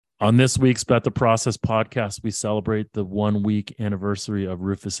On this week's Bet the Process podcast, we celebrate the 1 week anniversary of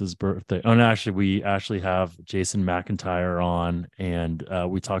Rufus's birthday. Oh, and actually, we have Jason McIntyre on, and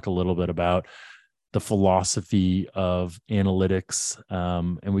we talk a little bit about the philosophy of analytics,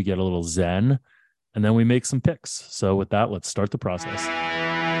 and we get a little zen, and then we make some picks. So with that, let's start the process.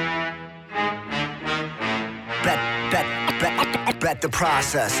 Bet the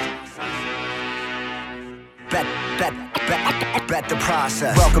process. Bet the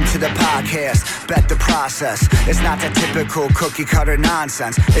process. Welcome to the podcast. Bet the process. It's not that typical cookie cutter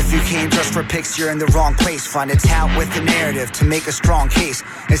nonsense. If you came just for picks, you're in the wrong place. Find a tout with the narrative to make a strong case.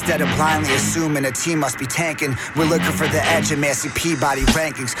 Instead of blindly assuming a team must be tanking, we're looking for the edge in Massey Peabody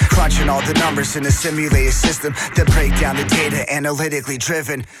rankings, crunching all the numbers in a simulated system that break down the data, analytically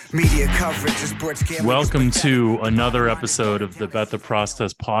driven media coverage of sports gambling. Welcome to another episode of the Bet the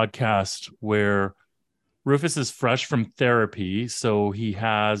Process podcast, where Rufus is fresh from therapy, so he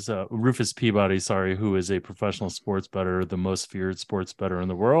has Rufus Peabody, who is a professional sports bettor, the most feared sports bettor in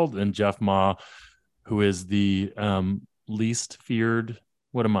the world, and Jeff Ma, who is the least feared.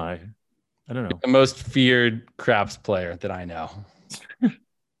 What am I? I don't know. The most feared craps player that I know.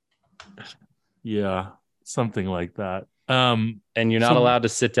 Yeah, something like that. And you're not allowed to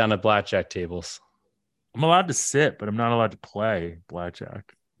sit down at blackjack tables. I'm allowed to sit, but I'm not allowed to play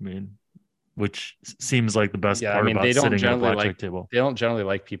blackjack. Which seems like the best part about sitting at a blackjack table. They don't generally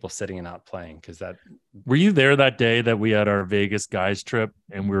like people sitting and not playing because that. Were you there that day that we had our Vegas guys trip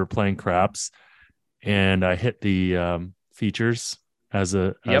and we were playing craps, and I hit the features as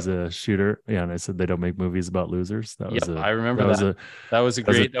a shooter? Yeah, and I said they don't make movies about losers. I remember that. That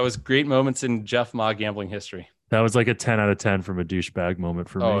was great moments in Jeff Ma gambling history. That was like a 10 out of 10 from a douchebag moment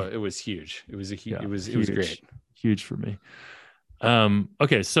for me. Oh, it was huge. It was it was great. Huge for me.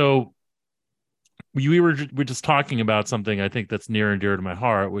 Okay, so we were just talking about something I think that's near and dear to my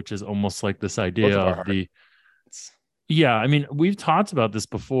heart, which is almost like this idea of we've talked about this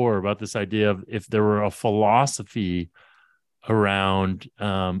before, about this idea of if there were a philosophy around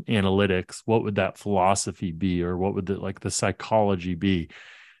analytics, what would that philosophy be, or what would the psychology be?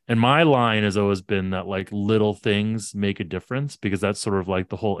 And my line has always been that like little things make a difference, because that's sort of like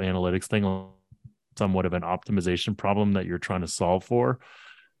the whole analytics thing, somewhat of an optimization problem that you're trying to solve for.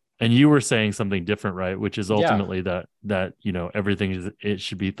 And you were saying something different, right? Which is ultimately that everything it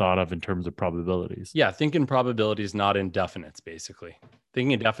should be thought of in terms of probabilities. Yeah, think in probabilities, not in definites. Basically,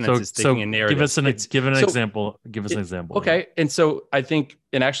 thinking in definites is thinking in narrative. Give an example. Give us an example. Okay, and so I think,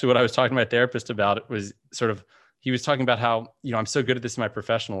 and actually, what I was talking to my therapist about was sort of, he was talking about how I'm so good at this in my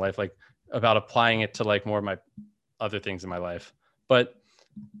professional life, like about applying it to like more of my other things in my life. But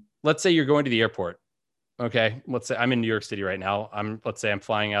let's say you're going to the airport. Okay, let's say I'm in New York City right now. Let's say I'm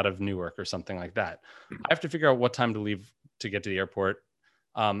flying out of Newark or something like that. I have to figure out what time to leave to get to the airport.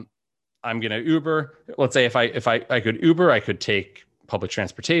 I'm going to Uber. Let's say if I could Uber, I could take public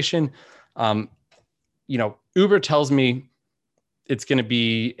transportation. Uber tells me it's going to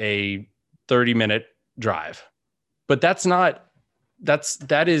be a 30-minute drive, but that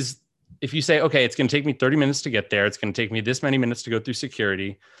is, if you say, okay, it's going to take me 30 minutes to get there, it's going to take me this many minutes to go through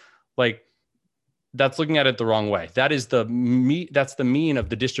security, like, that's looking at it the wrong way. That's the mean of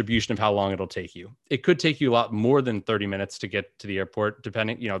the distribution of how long it'll take you. It could take you a lot more than 30 minutes to get to the airport,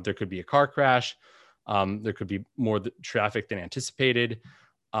 depending, there could be a car crash. There could be more traffic than anticipated.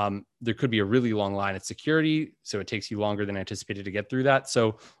 There could be a really long line at security, so it takes you longer than anticipated to get through that.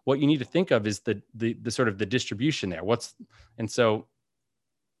 So what you need to think of is the sort of the distribution there. And so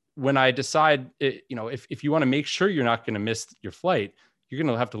when I decide, if you want to make sure you're not going to miss your flight, you're going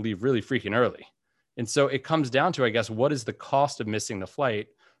to have to leave really freaking early. And so it comes down to, I guess, what is the cost of missing the flight,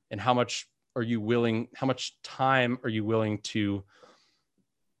 and how much time are you willing to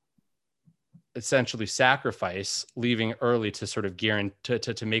essentially sacrifice leaving early to sort of guarantee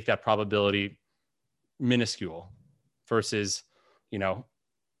to make that probability minuscule, versus,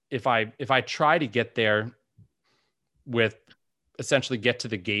 if I try to get there with essentially get to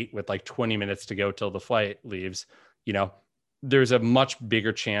the gate with like 20 minutes to go till the flight leaves, there's a much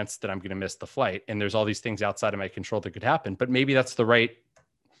bigger chance that I'm going to miss the flight. And there's all these things outside of my control that could happen, but maybe that's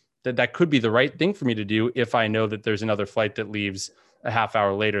that could be the right thing for me to do if I know that there's another flight that leaves a half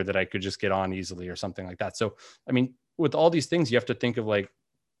hour later that I could just get on easily or something like that. So, with all these things, you have to think of like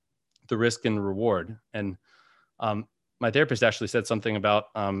the risk and reward. And my therapist actually said something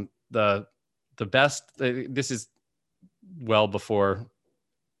about the best, this is well before,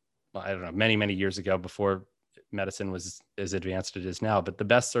 I don't know, many, many years ago, before medicine was as advanced as it is now, but the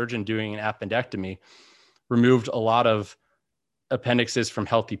best surgeon doing an appendectomy removed a lot of appendixes from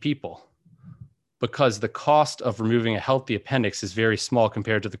healthy people. because the cost of removing a healthy appendix is very small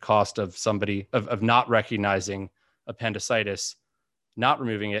compared to the cost of somebody of not recognizing appendicitis, not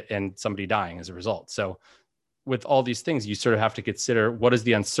removing it, and somebody dying as a result. So with all these things, you sort of have to consider what is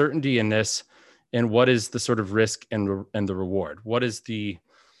the uncertainty in this, and what is the sort of risk and the reward. What is the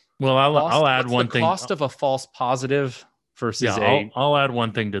Well, I'll add one thing. Cost of a false positive versus I'll add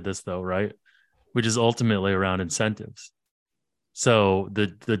one thing to this though, right? Which is ultimately around incentives. So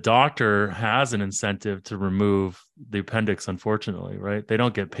the doctor has an incentive to remove the appendix, unfortunately, right? They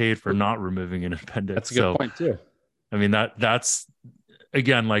don't get paid for not removing an appendix. That's a good point too. I mean, that's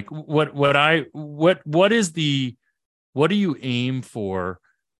again, like what do you aim for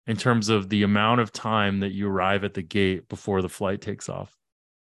in terms of the amount of time that you arrive at the gate before the flight takes off?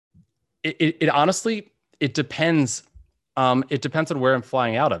 It honestly, it depends. It depends on where I'm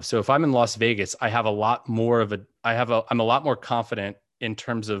flying out of. So if I'm in Las Vegas, I have a lot more of I'm a lot more confident in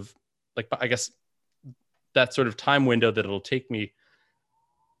terms of, like, I guess that sort of time window that it'll take me,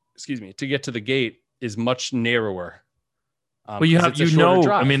 to get to the gate is much narrower. Well, you have,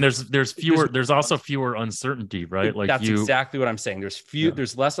 I mean, there's also fewer uncertainty, right? Like that's exactly what I'm saying.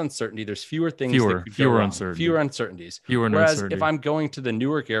 There's less uncertainty. There's fewer things. Fewer uncertainties. Whereas if I'm going to the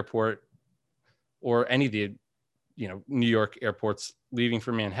Newark airport or any of the, New York airports leaving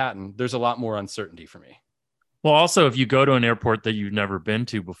from Manhattan, there's a lot more uncertainty for me. Well, also, if you go to an airport that you've never been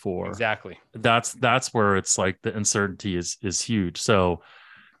to before, exactly, that's where it's like the uncertainty is huge. So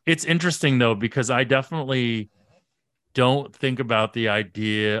it's interesting though, because I definitely don't think about the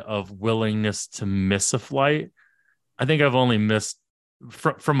idea of willingness to miss a flight. I think I've only missed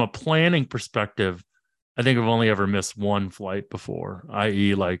from a planning perspective. I think I've only ever missed one flight before,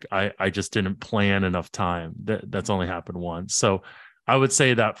 i.e. like I just didn't plan enough time. That's only happened once. So I would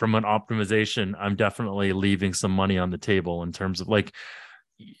say that from an optimization, I'm definitely leaving some money on the table in terms of, like,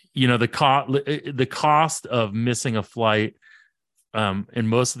 the cost of missing a flight in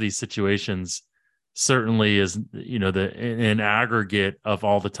most of these situations certainly is, in aggregate of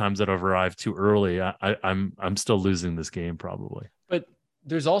all the times that I've arrived too early, I'm still losing this game probably. But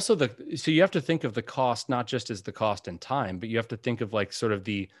there's also so you have to think of the cost, not just as the cost in time, but you have to think of like sort of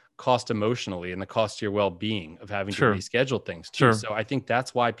the cost emotionally and the cost to your well-being of having to reschedule things too. So I think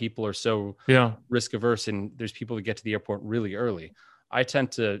that's why people are so risk averse, and there's people that get to the airport really early. I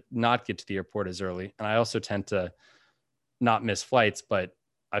tend to not get to the airport as early, and I also tend to not miss flights, but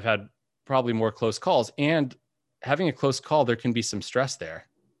I've had probably more close calls, and having a close call, there can be some stress there.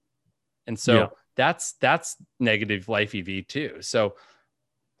 And so that's negative life EV too. So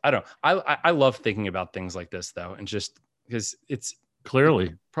I don't know. I love thinking about things like this though. And just because it's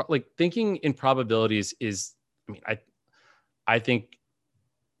clearly like thinking in probabilities is, I think,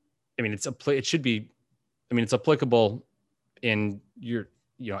 it should be, it's applicable in your,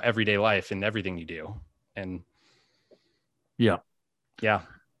 everyday life and everything you do. And yeah.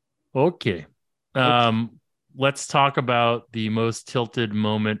 Okay. Let's talk about the most tilted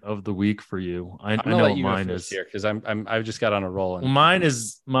moment of the week for you. I know what mine is here because I just got on a roll. And mine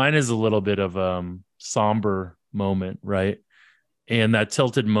is a little bit of somber moment, right? And that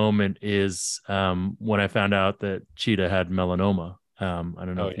tilted moment is when I found out that Cheetah had melanoma. I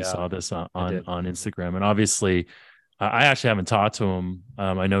don't know if you saw this on Instagram, and obviously, I actually haven't talked to him.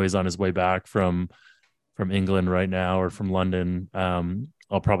 I know he's on his way back from England right now, or from London.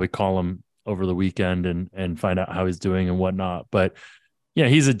 I'll probably call him over the weekend and find out how he's doing and whatnot. But yeah,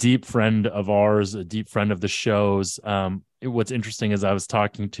 he's a deep friend of ours, a deep friend of the show's. What's interesting is I was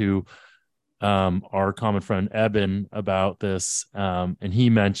talking to our common friend Eben about this, and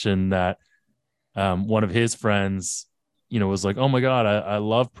he mentioned that one of his friends, was like, "Oh my God, I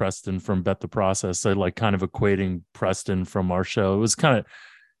love Preston from Bet the Process." So like kind of equating Preston from our show. It was kind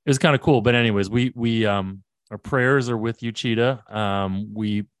of cool. But anyways, we our prayers are with you, Cheetah.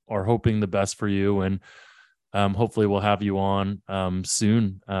 We are hoping the best for you, and hopefully we'll have you on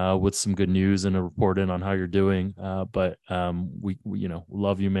soon with some good news and a report in on how you're doing. But we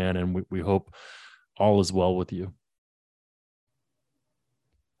love you, man, and we hope all is well with you.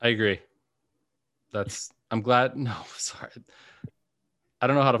 I agree. I'm glad. No, sorry. I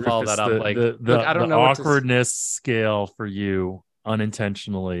don't know how to follow that up. I don't know. The awkwardness scale for you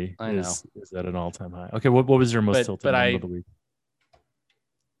unintentionally is at an all-time high. Okay, what was your most tilted moment of the week?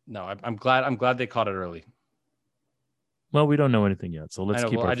 No, I'm glad they caught it early. Well, we don't know anything yet, so let's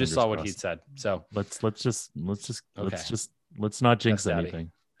keep. I just saw what he said, so let's not jinx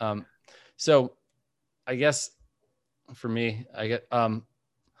anything. So I guess for me,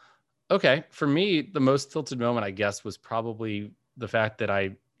 for me, the most tilted moment, I guess, was probably the fact that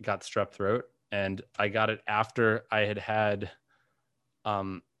I got strep throat, and I got it after I had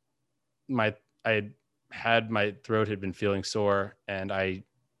my had my throat had been feeling sore, and I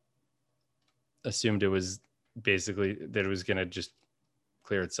assumed it was basically that it was going to just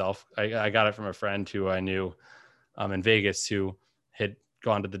clear itself. I got it from a friend who I knew in Vegas who had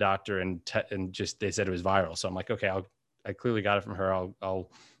gone to the doctor and just they said it was viral. So I'm like, okay, I clearly got it from her.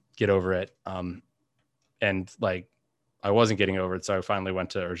 I'll get over it. And like I wasn't getting over it, so I finally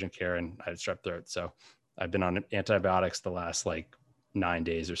went to urgent care and I had strep throat. So I've been on antibiotics the last like 9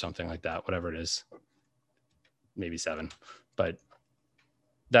 days or something like that, whatever it is, maybe 7. But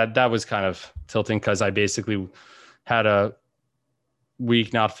that was kind of tilting because I basically had a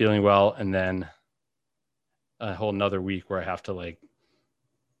week not feeling well and then a whole nother week where I have to like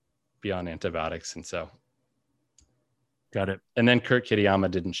be on antibiotics. And so got it. And then Kurt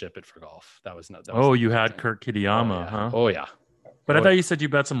Kitayama didn't ship it for golf. That was not. You had Kurt Kitayama, huh? Oh yeah. But I thought you said you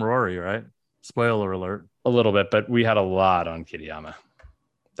bet some Rory, right? Spoiler alert. A little bit, but we had a lot on Kitayama.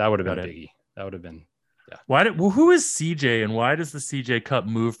 That would have been a biggie. That would have been. Yeah. Who is CJ and why does the CJ Cup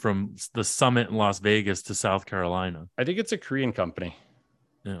move from the Summit in Las Vegas to South Carolina? I think it's a Korean company.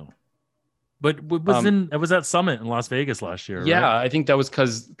 Yeah. But it was at Summit in Las Vegas last year. Yeah, right? I think that was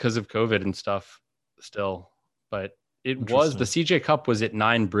because of COVID and stuff still. But it was the CJ Cup was at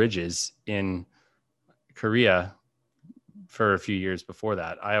 9 Bridges in Korea for a few years before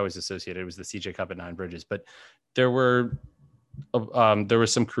that. I always associated it was the CJ Cup at 9 Bridges, but there were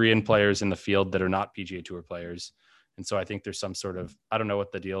some Korean players in the field that are not PGA Tour players. And so I think there's some sort of, I don't know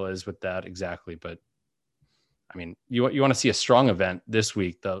what the deal is with that exactly, but I mean, you want to see a strong event this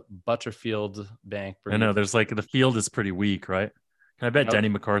week, the Butterfield Bank. I know there's like the field is pretty weak, right? Can I bet Denny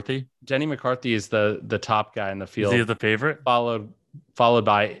McCarthy? Denny McCarthy is the top guy in the field. Is he the favorite? Followed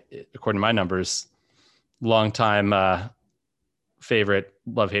by, according to my numbers, longtime favorite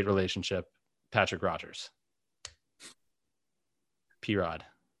love-hate relationship, Patrick Rogers. P-Rod.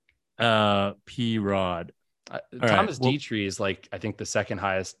 P-Rod. Thomas Dietrich is like, I think the second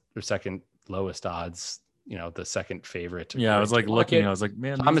highest or second lowest odds, the second favorite. Yeah, I was like looking, I was like,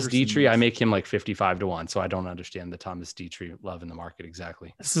 man, Thomas Dietrich, I make him like 55-1. So I don't understand the Thomas Dietrich love in the market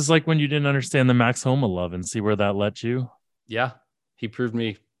exactly. This is like when you didn't understand the Max Homa love and see where that let you. Yeah. He proved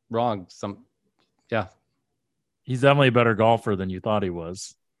me wrong. Yeah. He's definitely a better golfer than you thought he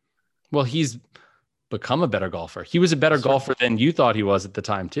was. Well, he's become a better golfer. He was a better golfer than you thought he was at the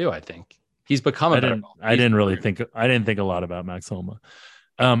time too. I think he's become a better golfer. I didn't think a lot about Max Homa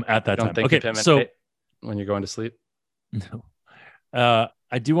at that time. Okay, so when you're going to sleep, no.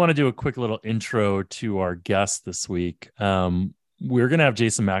 I do want to do a quick little intro to our guest this week. We're going to have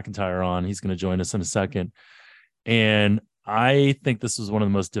Jason McIntyre on. He's going to join us in a second, and I think this was one of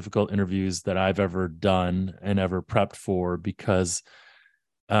the most difficult interviews that I've ever done and ever prepped for because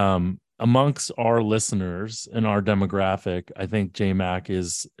amongst our listeners and our demographic, I think J-Mac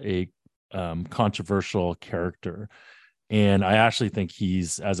is a controversial character. And I actually think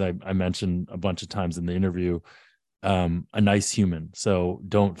he's, as I mentioned a bunch of times in the interview, a nice human. So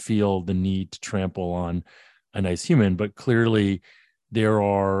don't feel the need to trample on a nice human. But clearly there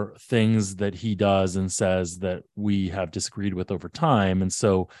are things that he does and says that we have disagreed with over time. And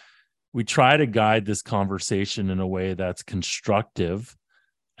so we try to guide this conversation in a way that's constructive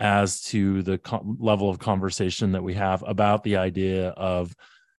as to the level of conversation that we have about the idea of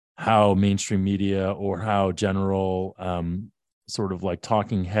how mainstream media or how general sort of like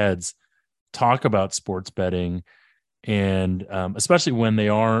talking heads talk about sports betting. And especially when they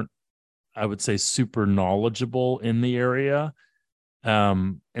aren't, I would say, super knowledgeable in the area.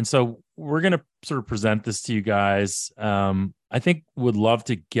 And so we're going to sort of present this to you guys. I think would love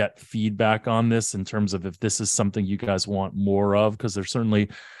to get feedback on this in terms of if this is something you guys want more of, because there's certainly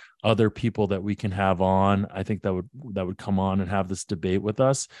other people that we can have on. I think that would come on and have this debate with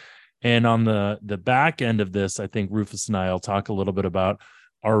us. And on the back end of this, I think Rufus and I will talk a little bit about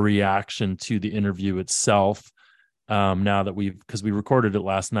our reaction to the interview itself. Now that because we recorded it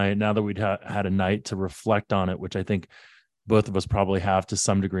last night, now that we'd had a night to reflect on it, which I think both of us probably have to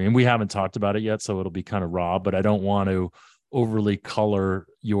some degree, and we haven't talked about it yet, so it'll be kind of raw, but I don't want to overly color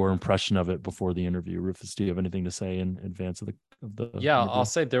your impression of it before the interview. Rufus, do you have anything to say in advance of the yeah, interview? I'll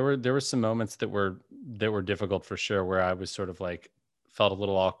say there were some moments that were difficult for sure, where I was sort of like felt a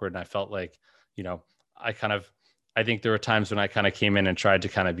little awkward, and I felt like, I think there were times when I kind of came in and tried to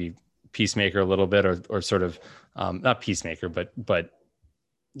kind of be peacemaker a little bit, or sort of not peacemaker, but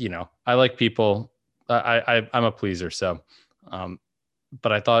I like people. I'm a pleaser. So,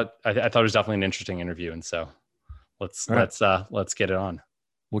 but I thought it was definitely an interesting interview. And so let's get it on.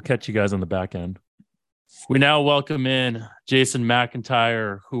 We'll catch you guys on the back end. We now welcome in Jason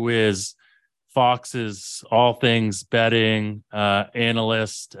McIntyre, who is Fox's all things betting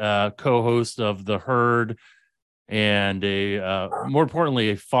analyst, co-host of The Herd, and more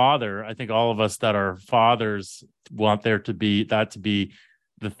importantly, a father. I think all of us that are fathers want there to be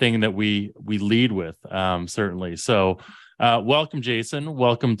the thing that we lead with, certainly. So welcome, Jason.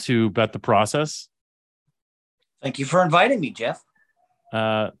 Welcome to Bet the Process. Thank you for inviting me, Jeff.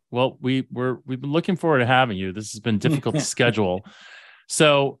 Well, we've been looking forward to having you. This has been difficult to schedule.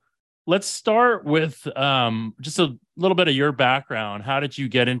 So let's start with just a little bit of your background. How did you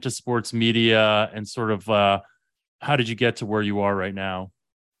get into sports media, and sort of how did you get to where you are right now?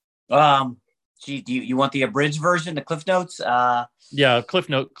 Do you want the abridged version, the Cliff Notes? Yeah, Cliff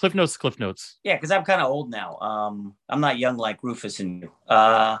Notes. Yeah, because I'm kind of old now. I'm not young like Rufus and you.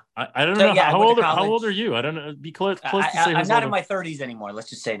 I don't know. Yeah, how old are you? I don't know. Be close to say I'm not in my 30s anymore. Let's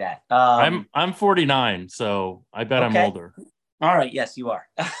just say that. I'm 49, so I bet okay. I'm older. All right. Yes, you are.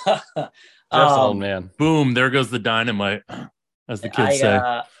 Jeff's an old man. Boom! There goes the dynamite, as the kids say.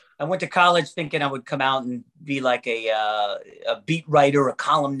 I went to college thinking I would come out and be like a beat writer, a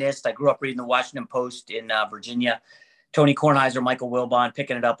columnist. I grew up reading the Washington Post in Virginia. Tony Kornheiser, Michael Wilbon,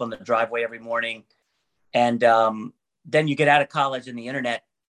 picking it up on the driveway every morning. And then you get out of college and the internet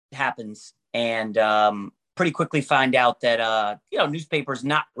happens, and pretty quickly find out that, newspaper's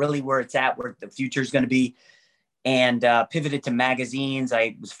not really where it's at, where the future is going to be, and pivoted to magazines.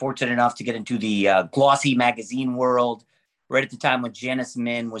 I was fortunate enough to get into the glossy magazine world right at the time when Janice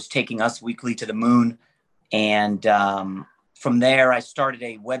Min was taking Us Weekly to the moon. And from there, I started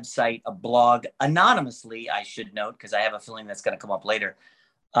a website, a blog, anonymously, I should note, because I have a feeling that's going to come up later.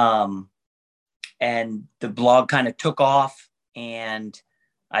 And the blog kind of took off, and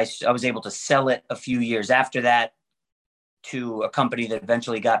I was able to sell it a few years after that to a company that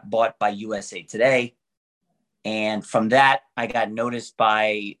eventually got bought by USA Today. And from that, I got noticed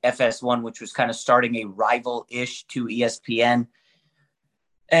by FS1, which was kind of starting a rival-ish to ESPN,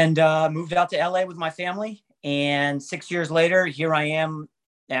 and moved out to LA with my family. And 6 years later, here I am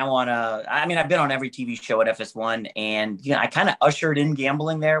now I've been on every TV show at FS1, and I kind of ushered in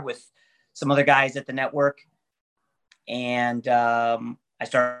gambling there with some other guys at the network. And I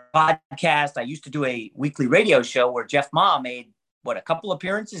started a podcast. I used to do a weekly radio show where Jeff Ma made a couple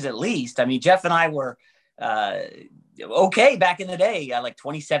appearances at least. I mean, Jeff and I were okay back in the day, like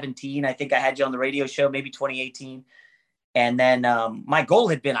 2017. I think I had you on the radio show, maybe 2018. And then my goal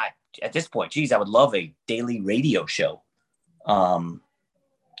had been, at this point, I would love a daily radio show.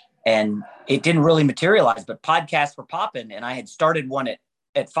 And it didn't really materialize, but podcasts were popping, and I had started one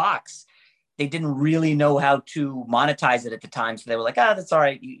at Fox. They didn't really know how to monetize it at the time. So they were like, that's all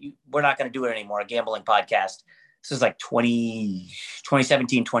right. We're not going to do it anymore. A gambling podcast. This was like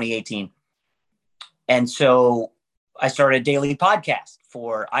 2017, 2018. And so I started a daily podcast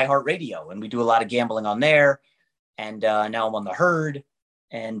for iHeartRadio, and we do a lot of gambling on there. And now I'm on The Herd.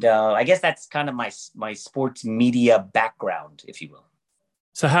 And I guess that's kind of my sports media background, if you will.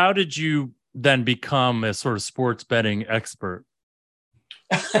 So how did you then become a sort of sports betting expert?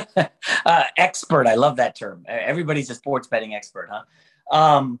 Expert. I love that term. Everybody's a sports betting expert, huh?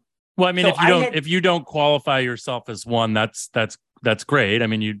 Well, I mean, if you don't qualify yourself as one, that's great. I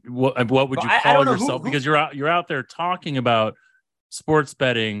mean, what would you call yourself? Because you're out there talking about sports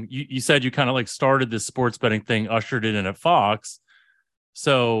betting. You said you kind of like started this sports betting thing, ushered it in at Fox.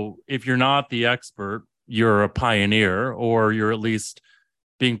 So if you're not the expert, you're a pioneer, or you're at least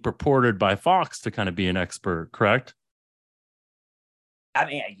being purported by Fox to kind of be an expert, correct? I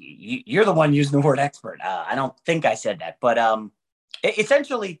mean, you're the one using the word expert. I don't think I said that, but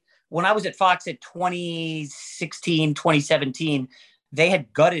essentially, when I was at Fox at 2016, 2017, they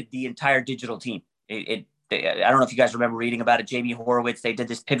had gutted the entire digital team. I don't know if you guys remember reading about it. Jamie Horowitz, they did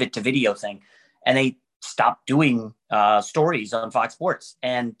this pivot to video thing, and they stopped doing stories on Fox Sports.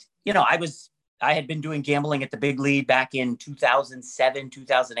 And, I had been doing gambling at the big lead back in 2007,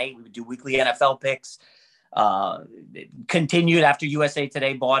 2008. We would do weekly NFL picks. It continued after USA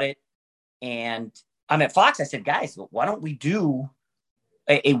Today bought it. And I'm at Fox. I said, guys, why don't we do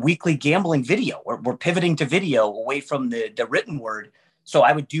a weekly gambling video? We're pivoting to video away from the written word. So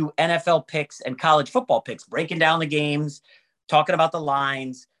I would do NFL picks and college football picks, breaking down the games, talking about the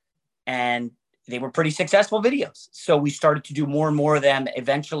lines, and they were pretty successful videos. So we started to do more and more of them.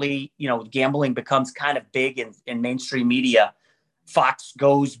 Eventually, gambling becomes kind of big in mainstream media. Fox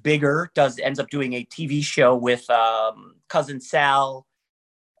goes bigger, ends up doing a TV show with Cousin Sal.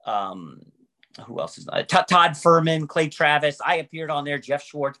 Who else is Todd Furman, Clay Travis. I appeared on there, Jeff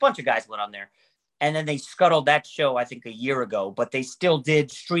Schwartz, a bunch of guys went on there. And then they scuttled that show, I think, a year ago, but they still did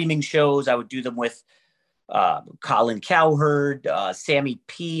streaming shows. I would do them with Colin Cowherd, Sammy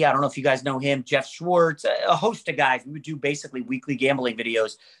P. I don't know if you guys know him, Jeff Schwartz, a host of guys. We would do basically weekly gambling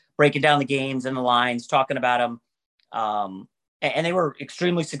videos, breaking down the games and the lines, talking about them. And they were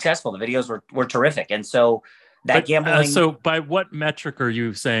extremely successful. The videos were terrific. And so gambling. So by what metric are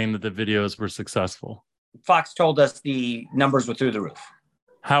you saying that the videos were successful? Fox told us the numbers were through the roof.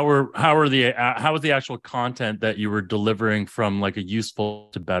 How was the actual content that you were delivering from like a useful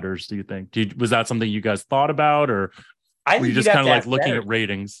to bettors, do you think? Was that something you guys thought about, or were you just kind of like looking at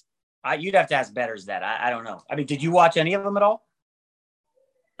ratings? You'd have to ask bettors that. I don't know. I mean, did you watch any of them at all?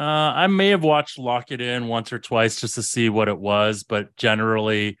 I may have watched Lock It In once or twice just to see what it was, but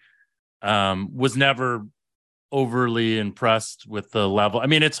generally was never overly impressed with the level. I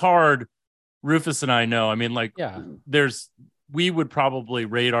mean, it's hard. Rufus and I know. I mean, like, we would probably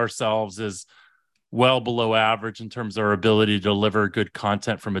rate ourselves as well below average in terms of our ability to deliver good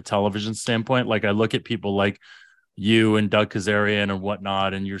content from a television standpoint. Like, I look at people like you and Doug Kazarian and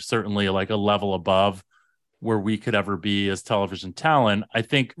whatnot, and you're certainly like a level above where we could ever be as television talent. I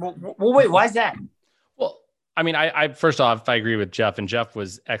think. Well, wait, why is that? Well, I mean, I first off, I agree with Jeff, and Jeff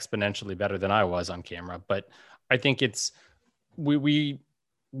was exponentially better than I was on camera, but I think it's, we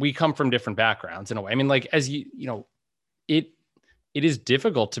come from different backgrounds in a way. I mean, like, as you know, it is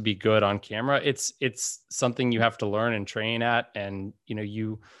difficult to be good on camera. It's something you have to learn and train at. And, you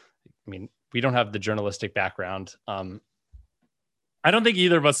know, we don't have the journalistic background. I don't think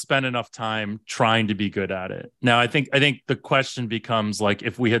either of us spent enough time trying to be good at it. Now, I think the question becomes like,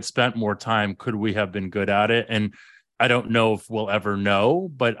 if we had spent more time, could we have been good at it? And I don't know if we'll ever know,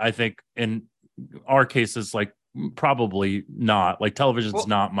 but I think in our cases, like, probably not. Like, television's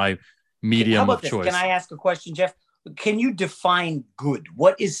not my medium of choice. Can I ask a question, Jeff? Can you define good?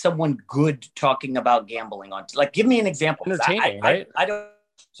 What is someone good talking about gambling on? Like, give me an example. Entertaining, right? I don't.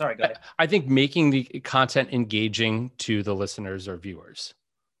 Sorry, go ahead. I think making the content engaging to the listeners or viewers.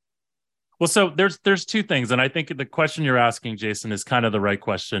 Well, so there's two things, and I think the question you're asking, Jason, is kind of the right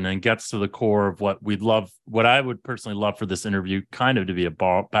question and gets to the core of what I would personally love for this interview kind of to be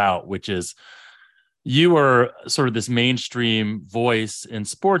about, which is you are sort of this mainstream voice in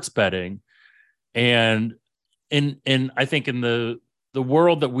sports betting, and I think in the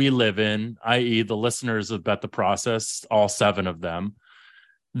world that we live in, i.e. the listeners of Bet the Process, all 7 of them,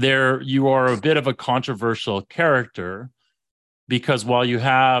 you are a bit of a controversial character, because while you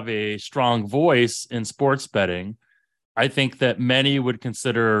have a strong voice in sports betting, I think that many would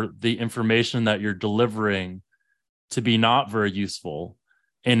consider the information that you're delivering to be not very useful,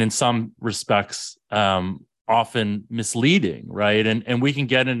 and in some respects, often misleading, right? And we can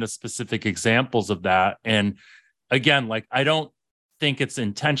get into specific examples of that. And again, like, I don't think it's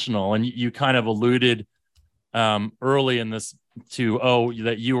intentional. And you kind of alluded early in this to,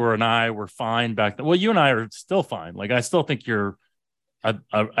 that you and I were fine back then. Well, you and I are still fine. Like, I still think you're,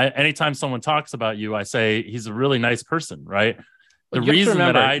 anytime someone talks about you, I say he's a really nice person, right? The reason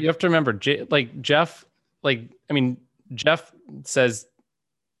that you have to remember, Jeff, Jeff says,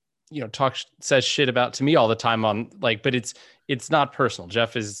 says shit about to me all the time on, like, but it's not personal.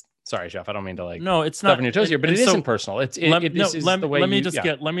 Jeff is, sorry, Jeff, I don't mean to, like, no, it's not on your toes here, but it isn't personal. Let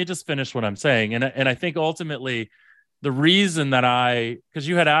me just finish what I'm saying. And I think ultimately the reason that because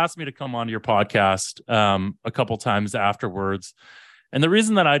you had asked me to come on your podcast a couple times afterwards. And the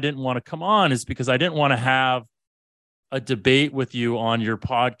reason that I didn't want to come on is because I didn't want to have a debate with you on your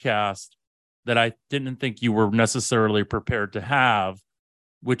podcast that I didn't think you were necessarily prepared to have,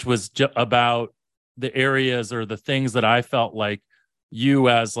 which was about the areas or the things that I felt like you,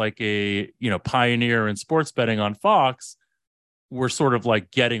 as like a, pioneer in sports betting on Fox, were sort of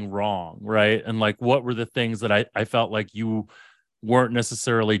like getting wrong, right? And like, what were the things that I felt like you weren't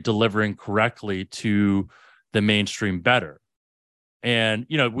necessarily delivering correctly to the mainstream bettor? And,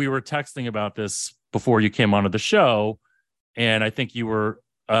 we were texting about this before you came onto the show, and I think you were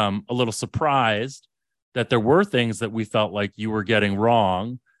a little surprised that there were things that we felt like you were getting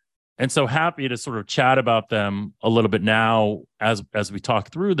wrong. And so happy to sort of chat about them a little bit now as we talk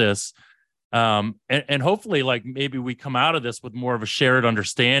through this. And hopefully, like, maybe we come out of this with more of a shared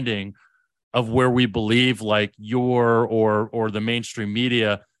understanding of where we believe like your or the mainstream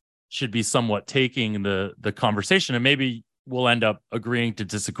media should be somewhat taking the conversation, and maybe we'll end up agreeing to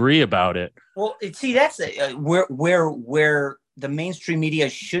disagree about it. Well, see, that's where the mainstream media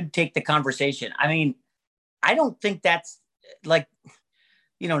should take the conversation. I mean, I don't think that's like,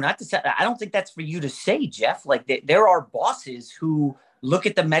 not to say, I don't think that's for you to say, Jeff. Like, there are bosses who look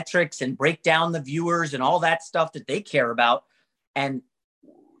at the metrics and break down the viewers and all that stuff that they care about. And,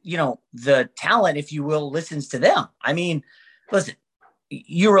 the talent, if you will, listens to them. I mean, listen,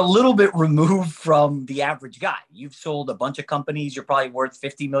 you're a little bit removed from the average guy. You've sold a bunch of companies. You're probably worth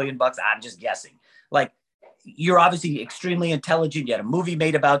 $50 million. I'm just guessing. Like, you're obviously extremely intelligent. You had a movie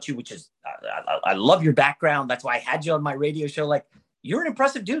made about you, which is, I love your background. That's why I had you on my radio show. Like, you're an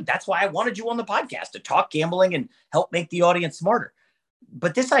impressive dude. That's why I wanted you on the podcast, to talk gambling and help make the audience smarter.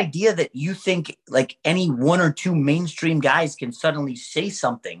 But this idea that you think like any one or two mainstream guys can suddenly say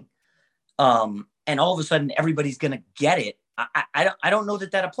something, and all of a sudden everybody's going to get it. I don't know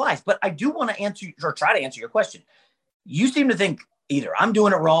that applies, but I do want to answer or try to answer your question. You seem to think either I'm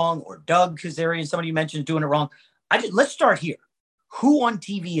doing it wrong or Doug Kazarian, somebody you mentioned, is doing it wrong. Let's start here. Who on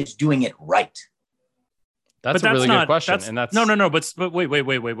TV is doing it right? That's a really good question. And that's no. But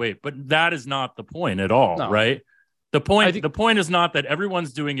wait. But that is not the point at all, right? The point is not that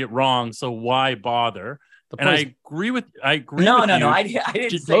everyone's doing it wrong. So why bother? I agree with you. No. I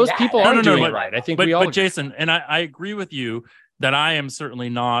didn't say those that. people aren't doing it right. I think we all. But Jason, and I agree with you that I am certainly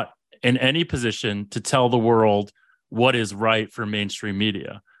not in any position to tell the world what is right for mainstream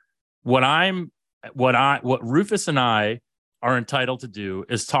media. What Rufus and I are entitled to do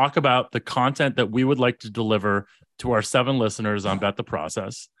is talk about the content that we would like to deliver to our 7 listeners on Bet the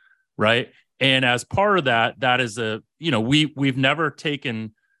Process, right? And as part of that is we've never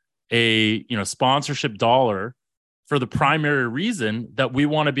taken a sponsorship dollar for the primary reason that we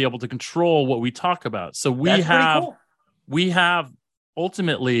want to be able to control what we talk about. So we have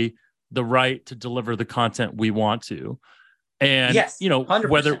ultimately the right to deliver the content we want to. And yes,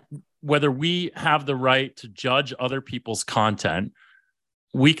 100%. whether we have the right to judge other people's content,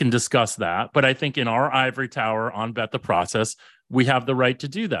 we can discuss that. But I think in our ivory tower on Bet the Process, we have the right to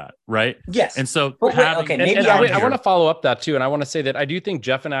do that, right? Yes. And so I want to follow up that too. And I want to say that I do think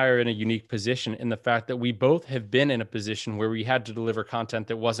Jeff and I are in a unique position in the fact that we both have been in a position where we had to deliver content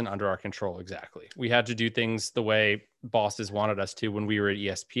that wasn't under our control exactly. We had to do things the way bosses wanted us to when we were at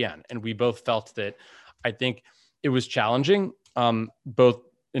ESPN. And we both felt that I think it was challenging, both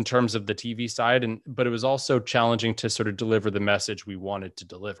in terms of the TV side, but it was also challenging to sort of deliver the message we wanted to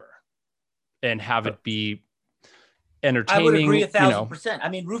deliver and have it be entertaining. I would agree 1,000%. I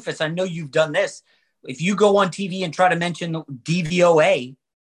mean, Rufus, I know you've done this. If you go on TV and try to mention DVOA,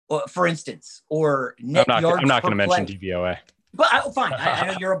 for instance, or net yards I'm not going to per mention play. DVOA. But fine, I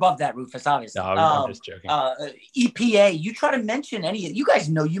know you're above that, Rufus, obviously. No, I'm just joking. EPA, you try to mention you guys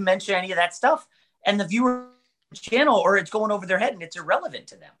know you mention any of that stuff, and the viewer channel, or it's going over their head and it's irrelevant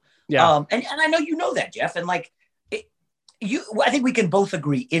to them. Yeah. And I know you know that, Jeff. And I think we can both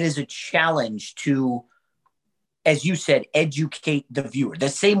agree it is a challenge to, as you said, educate the viewer. The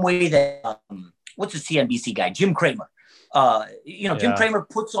same way that what's the CNBC guy, Jim Cramer. Jim Cramer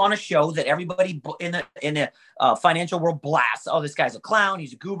puts on a show that everybody in the financial world blasts. Oh, this guy's a clown.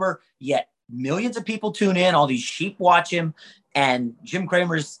 He's a goober. Yet millions of people tune in. All these sheep watch him, and Jim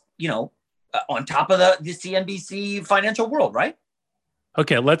Cramer's on top of the CNBC financial world, right?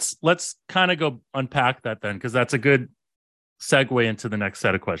 Okay, let's kind of go unpack that then, because that's a good segue into the next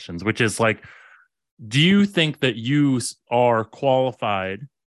set of questions, which is like, do you think that you are qualified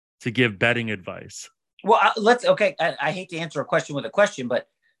to give betting advice? Well, I hate to answer a question with a question, but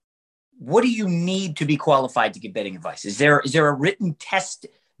what do you need to be qualified to give betting advice? Is there a written test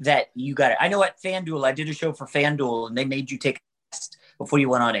that you got? I know at FanDuel, I did a show for FanDuel, and they made you take a test before you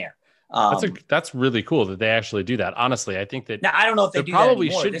went on air. That's really cool that they actually do that. Honestly, I think that now I don't know if they do probably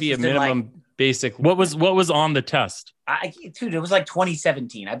that should be a minimum basic. What was on the test? Dude, it was like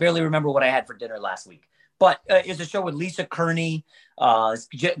 2017. I barely remember what I had for dinner last week. But it's a show with Lisa Kearney,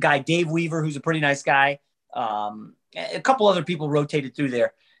 guy Dave Weaver, who's a pretty nice guy. A couple other people rotated through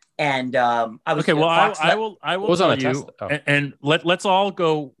there, and I was okay. Well, I will was tell on a you, test? Oh. and let's all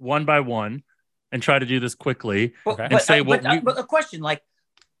go one by one and try to do this quickly. But a question like.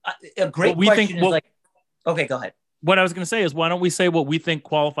 A great question is okay, go ahead. What I was going to say is, why don't we say what we think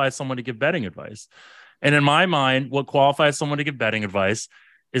qualifies someone to give betting advice? And in my mind, what qualifies someone to give betting advice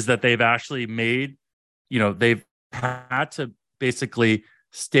is that they've actually made, they've had to basically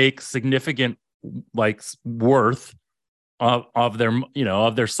stake significant worth of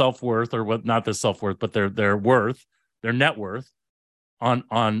their self-worth, or what, not their self-worth, but their worth, their net worth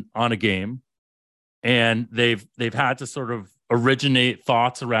on a game. And they've had to sort of originate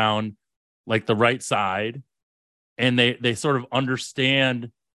thoughts around like the right side, and they sort of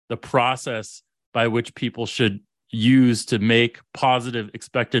understand the process by which people should use to make positive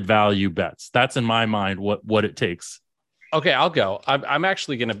expected value bets. That's in my mind what it takes. Okay, I'll go. I'm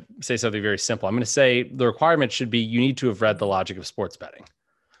actually going to say something very simple. I'm going to say the requirement should be you need to have read The Logic of Sports Betting,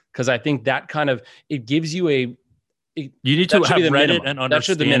 because I think that kind of it gives you you need to have read it and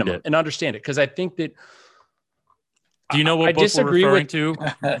understand it. And understand it, because I think that Do you know what I book we're disagree referring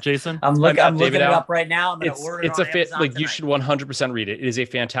with- to, Jason? I'm Matt looking it Davidow. up right now. I'm going to order it on Amazon like you tonight. should 100% read it. It is a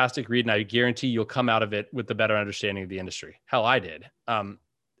fantastic read, and I guarantee you'll come out of it with a better understanding of the industry. Hell, I did. And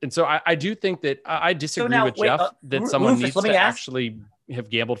so I do think that I disagree with Jeff that someone Rufus, needs to actually have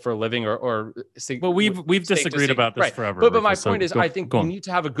gambled for a living or Well, we've disagreed about this forever. But my Rufus, point is, I think go you on. need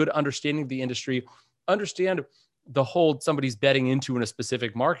to have a good understanding of the industry, understand the hold somebody's betting into in a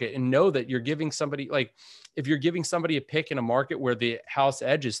specific market, and know that you're giving somebody, like, if you're giving somebody a pick in a market where the house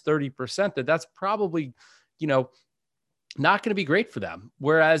edge is 30%, that's probably, not going to be great for them.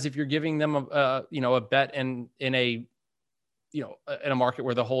 Whereas if you're giving them a bet in a market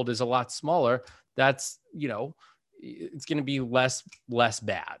where the hold is a lot smaller, that's, it's going to be less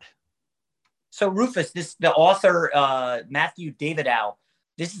bad. So Rufus, the author, Matthew Davidow,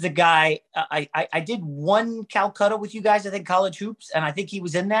 this is a guy, I did one Calcutta with you guys, I think College Hoops, and I think he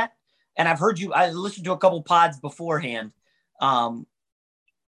was in that. And I listened to a couple pods beforehand. You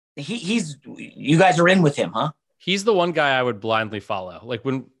guys are in with him, huh? He's the one guy I would blindly follow. Like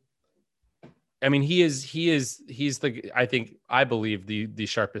I believe the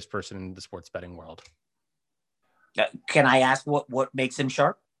sharpest person in the sports betting world. Can I ask what makes him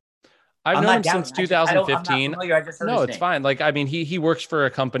sharp? I've known him since 2015. No, it's fine. Like, I mean, he works for a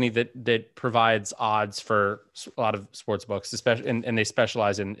company that provides odds for a lot of sports books, especially, and they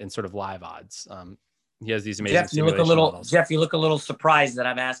specialize in sort of live odds. He has these amazing models. Jeff, you look a little surprised that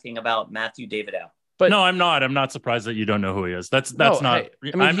I'm asking about Matthew Davidow. But no, I'm not. I'm not surprised that you don't know who he is. That's not. I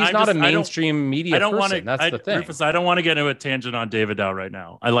mean, he's not a mainstream media person. That's the thing. Rufus, I don't want to get into a tangent on Davidow right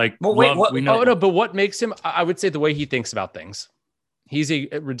now. But what makes him? I would say the way he thinks about things. He's a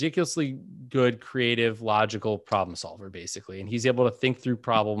ridiculously good, creative, logical problem solver, basically, and he's able to think through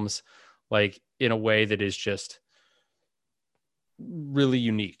problems like in a way that is just really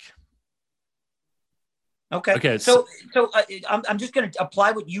unique. Okay. So I'm just going to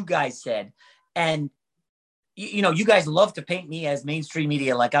apply what you guys said. And, you guys love to paint me as mainstream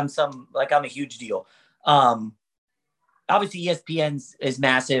media, like I'm a huge deal. Obviously ESPN is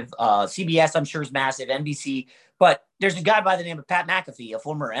massive. CBS, I'm sure, is massive. NBC, but there's a guy by the name of Pat McAfee, a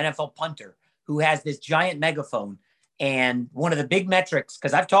former NFL punter, who has this giant megaphone. And one of the big metrics,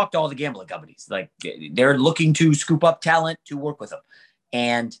 because I've talked to all the gambling companies, like they're looking to scoop up talent to work with them.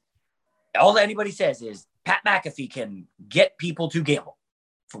 And all that anybody says is Pat McAfee can get people to gamble.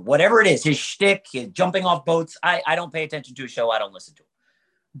 For whatever it is, his shtick, his jumping off boats, I don't pay attention to his show. I don't listen to him.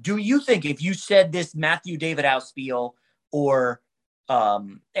 Do you think if you said this Matthew Davidow spiel or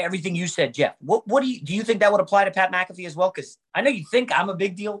everything you said, Jeff, what do you think that would apply to Pat McAfee as well? Because I know you think I'm a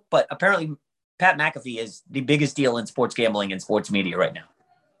big deal, but apparently Pat McAfee is the biggest deal in sports gambling and sports media right now.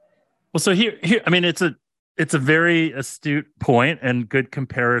 Well, so here, I mean, it's a very astute point and good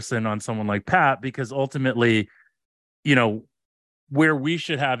comparison on someone like Pat, because ultimately, where we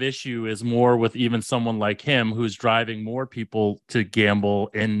should have issue is more with even someone like him, who's driving more people to gamble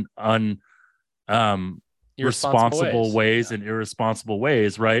in irresponsible ways and irresponsible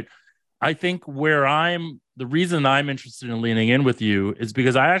ways, right? I think the reason I'm interested in leaning in with you is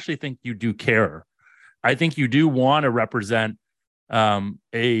because I actually think you do care. I think you do want to represent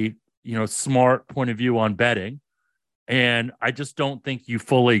a smart point of view on betting, and I just don't think you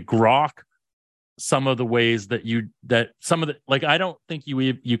fully grok some of the ways I don't think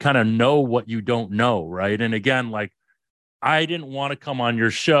you kind of know what you don't know, right? And again, like, I didn't want to come on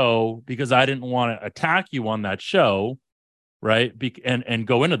your show because I didn't want to attack you on that show, right? And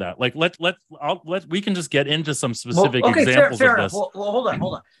go into that. Like, we can just get into some specific examples fair of enough. this. Well, hold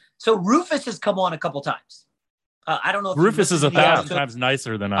on. So Rufus has come on a couple times. I don't know if Rufus is 1,000 times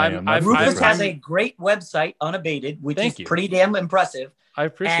nicer than I am. Rufus has a great website, Unabated, which is pretty damn impressive. I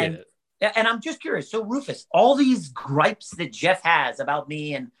appreciate it. And I'm just curious. So Rufus, all these gripes that Jeff has about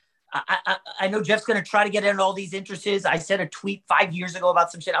me, and I know Jeff's going to try to get into all these interests. I said a tweet 5 years ago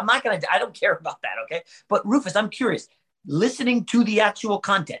about some shit. I don't care about that. Okay. But Rufus, I'm curious, listening to the actual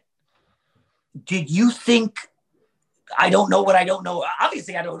content, did you think I don't know what I don't know?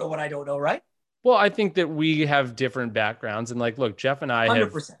 Obviously I don't know what I don't know. Right. Well, I think that we have different backgrounds, and like, look, Jeff and I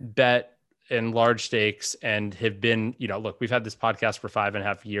 100%. Have bet in large stakes and have been, look, we've had this podcast for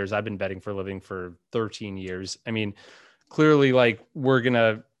 5.5 years. I've been betting for a living for 13 years. I mean, clearly, like, we're going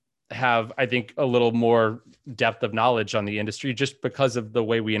to have, I think, a little more depth of knowledge on the industry just because of the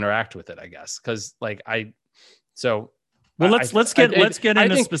way we interact with it, I guess. Cause like let's get into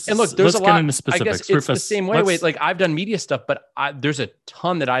specifics. And look, there's a lot. I guess it's Rufus, the same way. Like, I've done media stuff, but there's a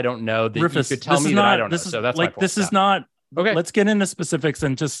ton that I don't know that Rufus, you could tell me that I don't know. So that's like, this is not, okay. Let's get into specifics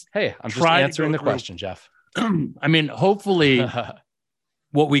and just, hey, I'm just answering the question, Jeff. I mean, hopefully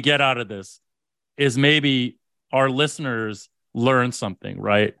what we get out of this is maybe our listeners learn something,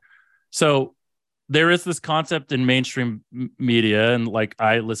 right? So there is this concept in mainstream media, and like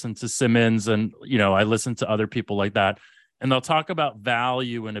I listen to Simmons and, I listen to other people like that, and they'll talk about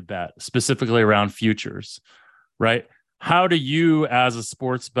value in a bet, specifically around futures, right? How do you, as a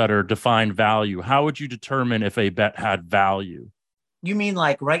sports bettor, define value? How would you determine if a bet had value? You mean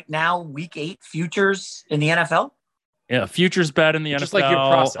like right now, week 8 futures in the NFL? Yeah, futures bet in the Just NFL, like your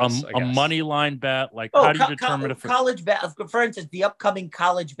process, a money line bet. Like, Oh, how do you determine if college for instance, the upcoming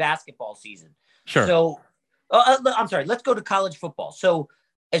college basketball season? Sure. So, I'm sorry. Let's go to college football. So,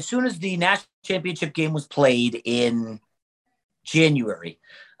 as soon as the national championship game was played in January,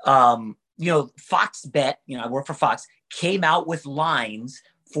 Fox Bet, I work for Fox, came out with lines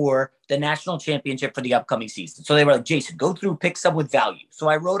for the national championship for the upcoming season. So they were like, Jason, go through, pick some with value. So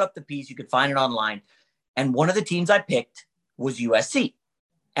I wrote up the piece. You could find it online. And one of the teams I picked was USC.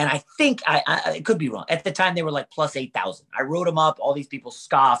 And I think I could be wrong. At the time, they were like plus 8,000. I wrote them up. All these people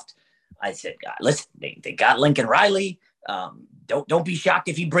scoffed. I said, God, listen, they got Lincoln Riley. Don't be shocked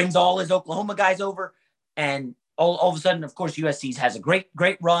if he brings all his Oklahoma guys over. And all of a sudden, of course, USC has a great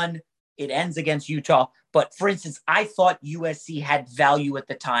run. It ends against Utah. But for instance, I thought USC had value at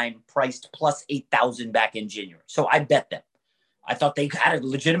the time, priced plus 8,000 back in January. So I bet them. I thought they had a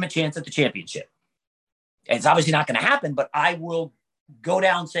legitimate chance at the championship. And it's obviously not going to happen, but I will go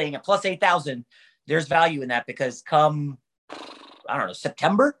down saying at plus 8,000, there's value in that because come, I don't know,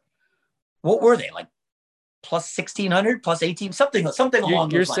 September, what were they, like plus 1,600, plus 18, something along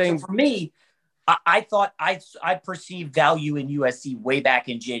those lines. Saying- so for me, I thought I perceived value in USC way back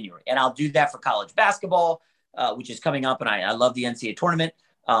in January, and I'll do that for college basketball, which is coming up, and I love the NCAA tournament.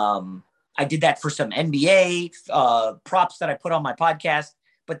 I did that for some NBA props that I put on my podcast,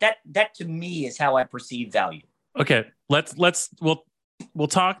 but that to me is how I perceive value. Okay, we'll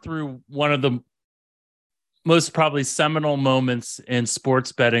talk through one of the most probably seminal moments in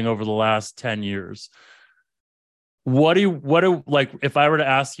sports betting over the last 10 years. What do like if I were to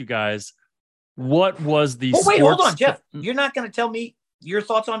ask you guys, what was the wait, hold on, Jeff. You're not going to tell me your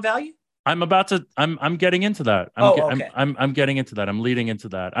thoughts on value? I'm getting into that. Okay. I'm getting into that. I'm leading into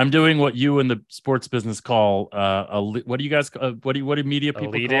that. I'm doing what you in the sports business call what do you guys what do media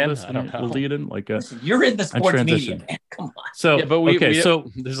people call this? I don't know. A lead in, like a Listen, you're in the sports media, man. Come on. So Yeah, but so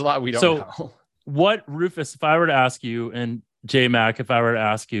there's a lot we don't know. What, Rufus, if I were to ask you, and J Mac, if I were to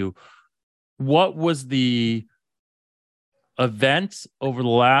ask you, what was the event over the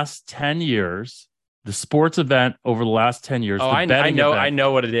last 10 years, the sports event over the last 10 years? Oh, I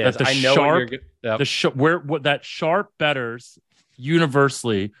know what it is. That that sharp bettors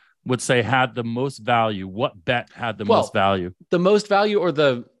universally would say had the most value. What bet had the most value? The most value,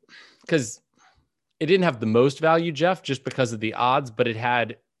 because it didn't have the most value, Jeff, just because of the odds, but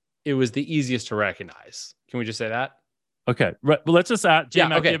it was the easiest to recognize. Can we just say that? Okay. Right. Well, let's just ask J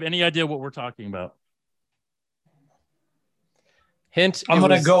Mac, okay. do you have any idea what we're talking about? Hint. I'll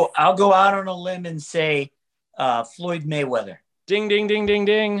go out on a limb and say Floyd Mayweather. Ding, ding, ding, ding,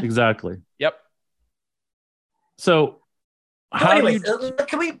 ding. Exactly. Yep. So anyways,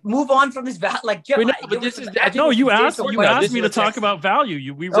 can we move on from this? Like, Jeff, you asked me to talk about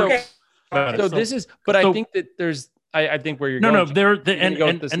value. Okay. I think that there's, I think where you're going.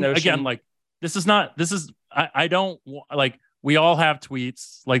 And again, like, I don't like, we all have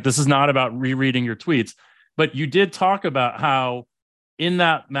tweets. Like, this is not about rereading your tweets, but you did talk about how in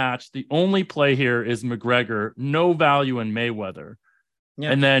that match, the only play here is McGregor, no value in Mayweather.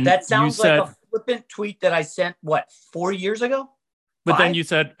 Yeah. And then that sounds like a flippant tweet that I sent, 4 years ago? But then you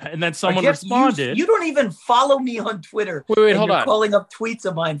said, and then someone responded. You don't even follow me on Twitter. Wait, hold on. Calling up tweets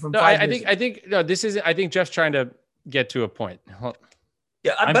of mine from I think Jeff's trying to get to a point.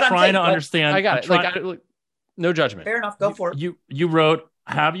 Yeah, I'm trying to understand. I got it. No judgment. Fair enough. Go for it. You wrote,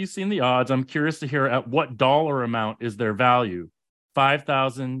 have you seen the odds? I'm curious to hear at what dollar amount is their value?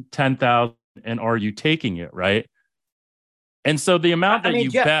 5,000, 10,000, and are you taking it, right? And so the amount that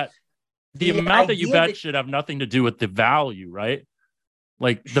you bet, should have nothing to do with the value, right?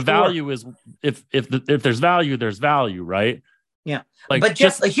 Like the value is if there's value, there's value, right? Yeah. But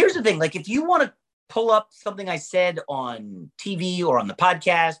Jeff, here's the thing. Like, if you want to pull up something I said on TV or on the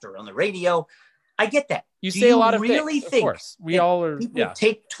podcast or on the radio, I get that. You say a lot of really things. Think of course. We all are. People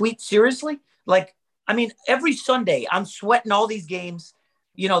take tweets seriously? Like, I mean, every Sunday I'm sweating all these games.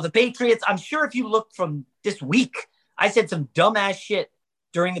 The Patriots. I'm sure if you look from this week, I said some dumbass shit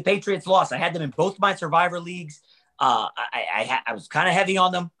during the Patriots loss. I had them in both my Survivor leagues. I was kind of heavy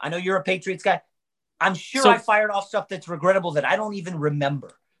on them. I know you're a Patriots guy. I'm sure I fired off stuff that's regrettable that I don't even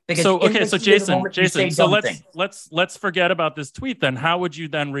remember. So Jason, so let's forget about this tweet then. How would you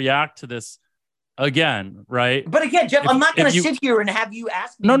then react to this again, right? But again, Jeff, I'm not going to sit here and have you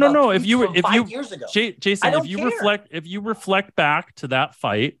ask me. No. If 5 years ago, Jason, if you reflect back to that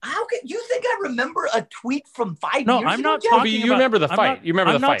fight, how can you think I remember a tweet from 5 years ago? No, I'm not talking about. You remember the fight. You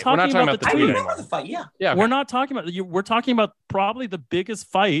remember the fight. We're not talking about the tweet anymore. I remember the fight. Yeah. Okay. We're not talking about you. We're talking about probably the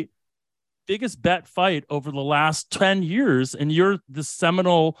biggest bet fight over the last 10 years, and you're the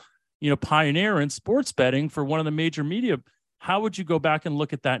seminal, pioneer in sports betting for one of the major media. How would you go back and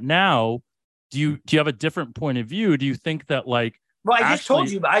look at that now? Do you have a different point of view? Do you think that well, I just told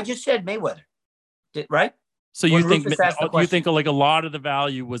you, but I just said Mayweather, right? So you think like a lot of the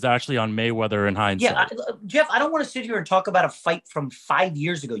value was actually on Mayweather in hindsight? Yeah, Jeff, I don't want to sit here and talk about a fight from 5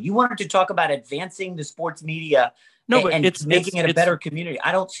 years ago. You wanted to talk about advancing the sports media and it's making it a better community.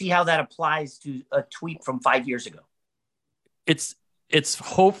 I don't see how that applies to a tweet from 5 years ago. It's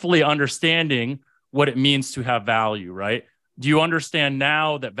hopefully understanding what it means to have value, right? Do you understand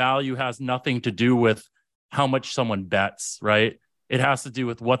now that value has nothing to do with how much someone bets, right? It has to do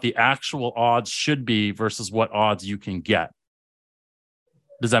with what the actual odds should be versus what odds you can get.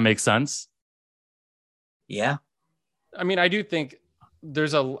 Does that make sense? Yeah. I mean, I do think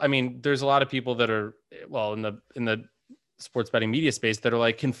there's a lot of people that are, well, in the sports betting media space that are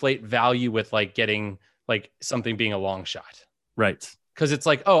like conflate value with like getting like something being a long shot. Right. Because it's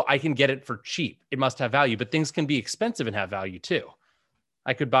like, oh, I can get it for cheap. It must have value, but things can be expensive and have value too.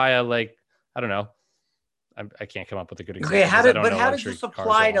 I could buy I don't know. I can't come up with a good example. Okay, how does this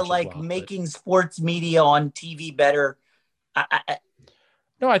apply to making sports media on TV better?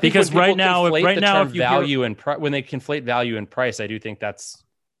 No, I think because right now, if you value and when they conflate value and price, I do think that's.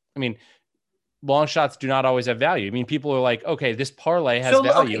 I mean, long shots do not always have value. I mean, people are like, okay, this parlay has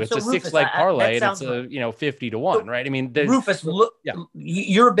value. Okay, it's a Rufus, 6-leg parlay, and it's a 50-1, right? I mean, Rufus, look,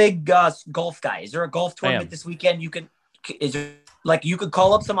 you're a big golf guy. Is there a golf tournament this weekend? You could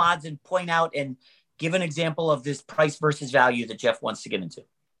call up some odds and point out and give an example of this price versus value that Jeff wants to get into.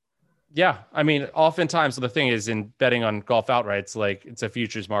 Yeah, I mean, oftentimes the thing is in betting on golf outrights, like it's a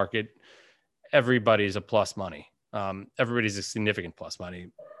futures market. Everybody's a plus money. Everybody's a significant plus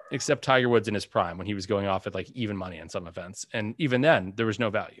money, except Tiger Woods in his prime when he was going off at like even money in some events, and even then there was no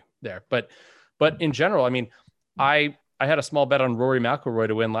value there. But in general, I mean, I had a small bet on Rory McIlroy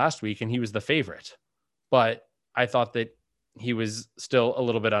to win last week, and he was the favorite, but I thought that he was still a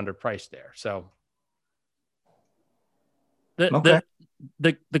little bit underpriced there. So.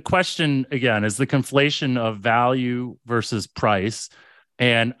 The question again is the conflation of value versus price.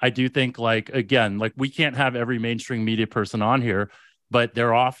 And I do think we can't have every mainstream media person on here, but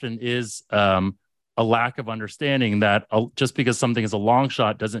there often is a lack of understanding that just because something is a long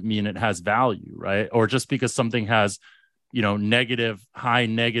shot doesn't mean it has value, right? Or just because something has, high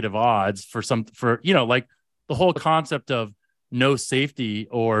negative odds for the whole concept of no safety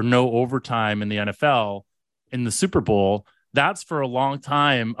or no overtime in the NFL in the Super Bowl. That's for a long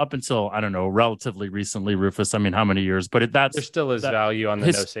time up until, I don't know, relatively recently, Rufus. I mean, how many years? But there still is value on the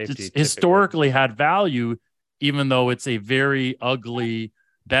no safety. Historically had value, even though it's a very ugly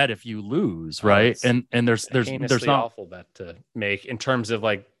bet if you lose, right? And there's not awful bet to make in terms of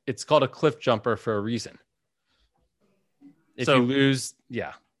it's called a cliff jumper for a reason. If you lose,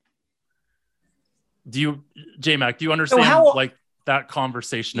 yeah. J-Mac, do you understand that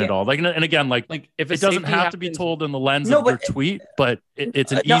conversation at all? And again, if it doesn't have to be told in the lens of your tweet, but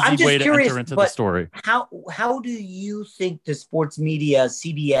it's an easy way to enter into the story. How do you think the sports media,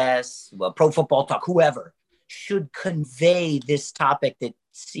 CBS, Pro Football Talk, whoever, should convey this topic that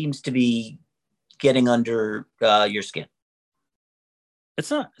seems to be getting under your skin?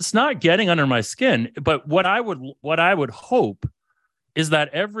 It's not getting under my skin, but what I would hope is that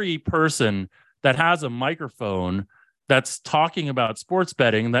every person that has a microphone that's talking about sports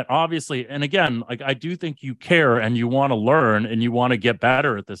betting, that obviously, and again, I do think you care and you want to learn and you want to get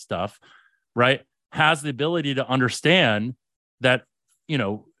better at this stuff, right? Has the ability to understand that,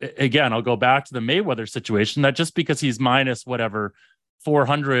 again, I'll go back to the Mayweather situation, that just because he's minus whatever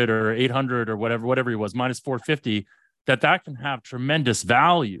 400 or 800 or whatever he was, minus 450, that can have tremendous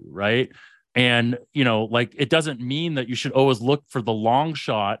value, right? And, it doesn't mean that you should always look for the long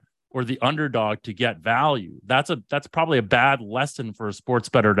shot or the underdog to get value. That's probably a bad lesson for a sports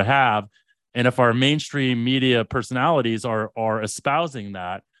bettor to have. And if our mainstream media personalities are espousing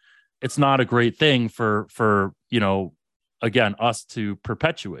that, it's not a great thing for again, us to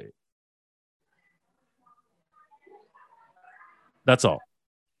perpetuate. That's all.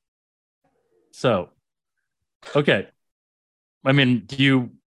 So, okay. I mean, do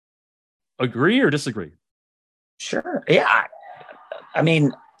you agree or disagree? Sure. Yeah. I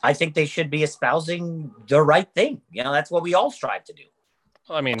mean, I think they should be espousing the right thing. That's what we all strive to do.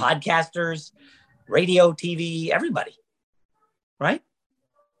 I mean, podcasters, radio, TV, everybody. Right?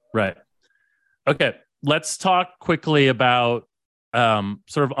 Right. Okay. Let's talk quickly about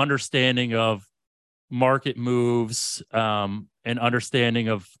sort of understanding of market moves and understanding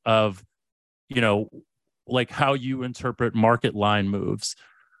of like how you interpret market line moves.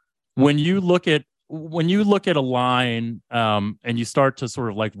 When you look at a line and you start to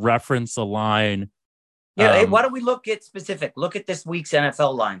sort of like reference a line. Yeah. Hey, why don't we look at specific? Look at this week's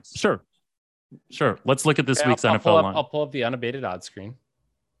NFL lines. Sure. Let's look at this week's NFL line. I'll pull up the unabated odds screen.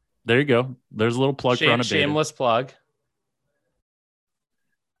 There you go. There's a little plug for unabated. Shameless plug.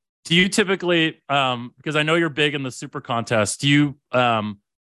 Do you typically, because I know you're big in the super contest, do you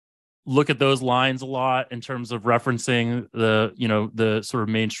look at those lines a lot in terms of referencing the sort of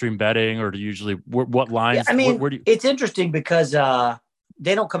mainstream betting, or do you usually what lines? Yeah, I mean, where do you... It's interesting because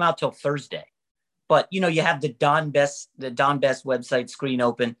they don't come out till Thursday, but you have the Don Best website screen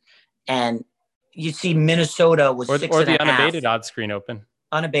open, and you see Minnesota was 6.5. Or the unabated odds screen open.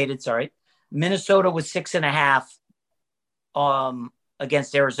 Unabated, sorry. Minnesota was 6.5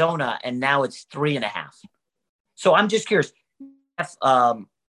 against Arizona, and now it's 3.5. So I'm just curious.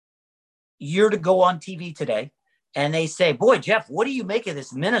 You're to go on TV today, and they say, "Boy, Jeff, what do you make of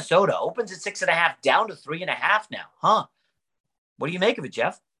this? Minnesota opens at 6.5, down to 3.5 now, huh? What do you make of it,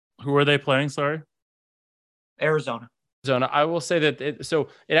 Jeff?" Who are they playing? Sorry, Arizona. I will say that it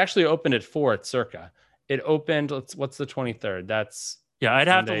actually opened at 4 at Circa. It opened. What's the 23rd? That's I'd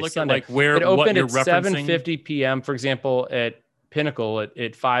have Sunday, to look Sunday. at like where it opened what you're at referencing. 7:50 p.m. For example, at Pinnacle at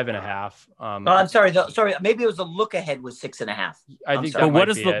 5.5. I'm sorry. Sorry, maybe it was a look ahead was 6.5. I think. But what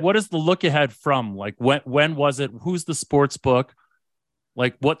is the look ahead from? Like when was it? Who's the sports book?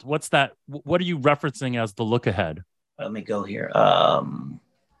 Like what's that? What are you referencing as the look ahead? Let me go here.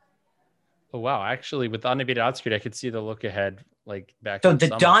 Oh wow! Actually, with the unabated odds screen, I could see the look ahead like back. So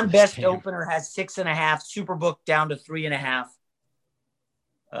the Don Best opener has 6.5. Superbook down to 3.5.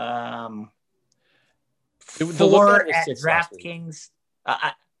 The 4 at DraftKings.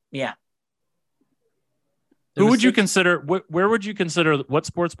 Yeah. Who would you consider? Where would you consider? What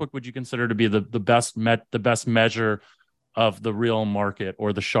sportsbook would you consider to be the best measure of the real market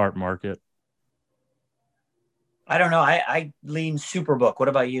or the sharp market? I don't know. I lean Superbook. What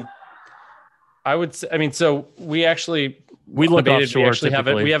about you? I would say. I mean, so we look offshore.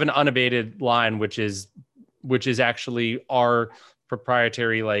 We have an unabated line, which is actually our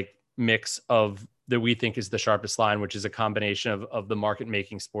proprietary like mix of that we think is the sharpest line, which is a combination of the market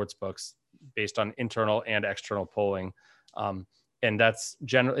making sports books based on internal and external polling. And that's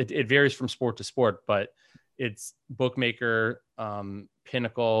it varies from sport to sport, but it's Bookmaker,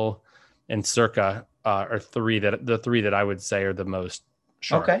 Pinnacle, and Circa are the three that I would say are the most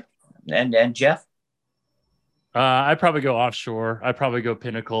sharp. Okay. And Jeff? I'd probably go offshore. I'd probably go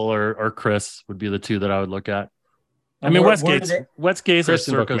Pinnacle or Chris would be the two that I would look at. I mean, Westgate's or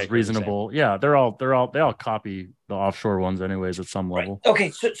Circa's reasonable. Yeah, they all copy the offshore ones anyways at some level. Right.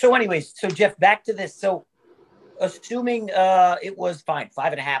 Okay, so anyways, so Jeff, back to this. So assuming it was fine,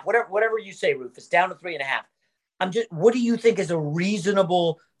 5.5, whatever you say, Rufus, down to 3.5. What do you think is a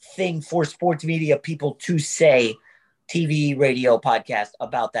reasonable thing for sports media people to say, TV, radio, podcast,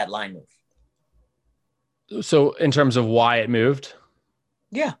 about that line move? So in terms of why it moved?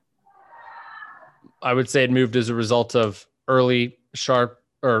 Yeah. I would say it moved as a result of early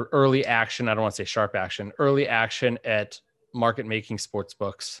action. I don't want to say sharp action, early action at market making sports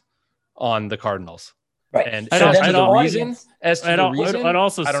books on the Cardinals. Right. And I'd also, I don't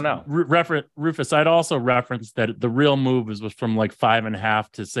know. Rufus, I'd also reference that the real move was from like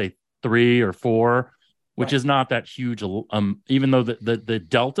 5.5 to say 3 or 4, which is not that huge. Even though the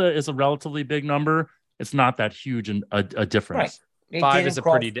delta is a relatively big number, it's not that huge a difference. Right. 5 is a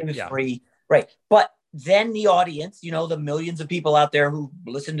pretty free. Right. But then the audience, the millions of people out there who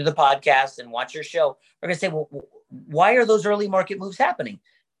listen to the podcast and watch your show are going to say, well, why are those early market moves happening?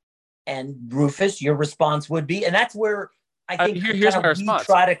 And Rufus, your response would be, and that's where I think here's my response.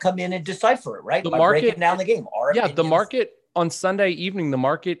 Try to come in and decipher it, right? The market, breaking down the game. The market on Sunday evening, the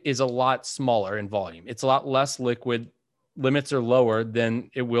market is a lot smaller in volume. It's a lot less liquid. Limits are lower than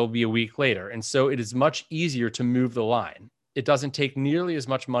it will be a week later. And so it is much easier to move the line. It doesn't take nearly as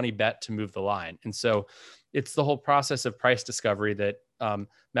much money bet to move the line. And so it's the whole process of price discovery that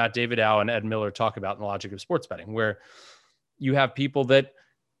Matt Davidow and Ed Miller talk about in The Logic of Sports Betting, where you have people that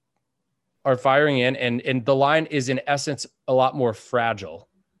are firing in and the line is in essence a lot more fragile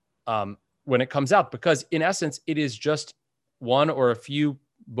when it comes out, because in essence, it is just one or a few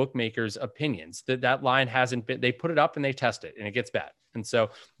bookmakers' opinions that line hasn't been, they put it up and they test it and it gets bad. And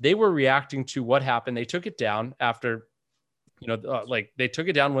so they were reacting to what happened. They took it down after like they took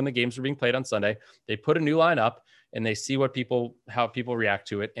it down when the games were being played on Sunday. They put a new line up and they see how people react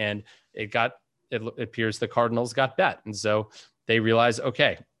to it. And it appears the Cardinals got bet. And so they realized,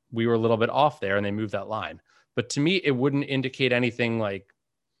 okay, we were a little bit off there, and they moved that line. But to me, it wouldn't indicate anything like,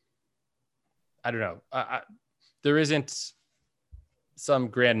 I don't know. There isn't some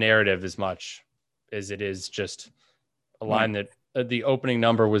grand narrative as much as it is just a line that the opening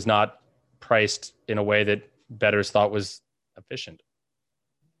number was not priced in a way that bettors thought was efficient.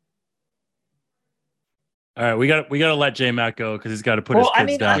 All right, we got to let J Mac go because he's got to put his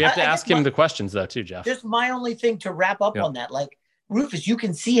kids down. We have to ask him the questions though, too, Jeff. Just my only thing to wrap up on that, like Rufus, you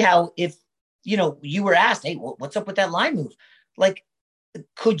can see how if you were asked, hey, what's up with that line move? Like,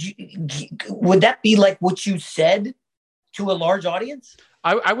 would that be like what you said to a large audience?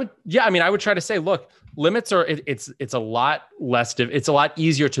 I would, yeah. I mean, I would try to say, look, limits are it's a lot less. It's a lot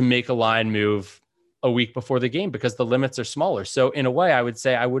easier to make a line move a week before the game because the limits are smaller. So in a way, I would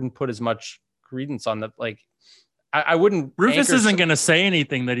say I wouldn't put as much credence on the like. I wouldn't. Rufus isn't going to say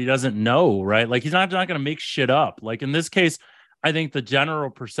anything that he doesn't know, right? Like he's not going to make shit up. Like in this case, I think the general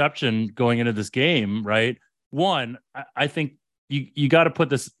perception going into this game, right? One, I think you got to put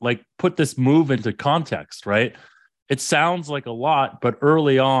this move into context, right? It sounds like a lot, but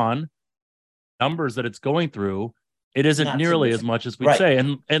early on, numbers that it's going through, it isn't not nearly as much as we'd say.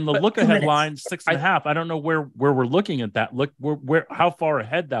 And the look ahead line 6.5. I don't know where we're looking at that. Look where how far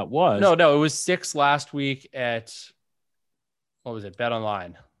ahead that was. No, it was 6 last week at what was it? Bet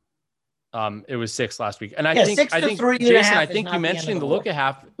Online. It was 6 last week, and I think Jason, I think you mentioning the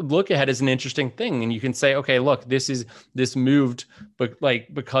look ahead is an interesting thing, and you can say, okay, look, this moved, but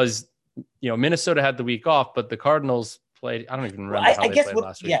like because Minnesota had the week off, but the Cardinals played. I don't even remember how they played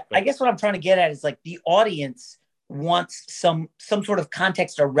last week. Yeah, I guess what I'm trying to get at is like the audience wants some sort of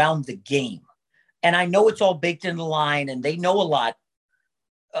context around the game, and I know it's all baked in the line, and they know a lot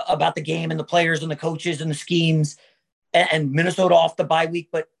about the game and the players and the coaches and the schemes, and Minnesota off the bye week,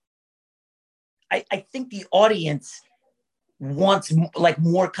 but I think the audience wants like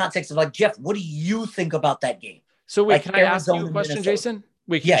more context of like, Jeff, what do you think about that game? So wait, can I ask you a question, Jason?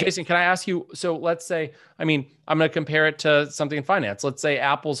 Jason, can I ask you? So let's say, I mean, I'm going to compare it to something in finance. Let's say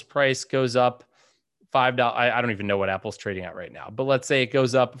Apple's price goes up $5. I don't even know what Apple's trading at right now, but let's say it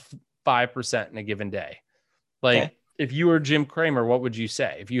goes up 5% in a given day. Like if you were Jim Cramer, what would you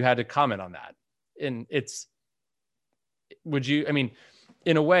say if you had to comment on that? And I mean,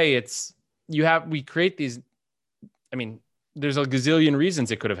 in a way we create these, I mean, there's a gazillion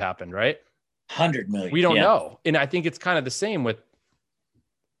reasons it could have happened, right? 100 million. We don't know. And I think it's kind of the same with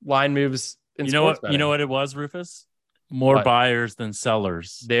line moves. You know what it was, Rufus? More buyers than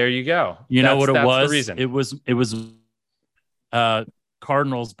sellers. There you go. You know what it was? The reason. It was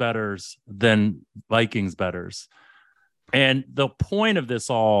Cardinals bettors than Vikings bettors. And the point of this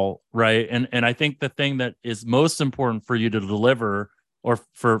all, right? And I think the thing that is most important for you to deliver, or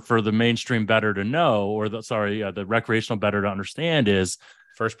for the mainstream bettor to know, or the recreational bettor to understand, is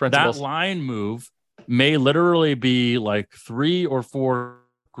first principles. That line move may literally be like 3 or 4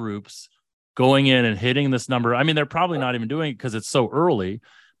 groups going in and hitting this number. I mean, they're probably not even doing it because it's so early,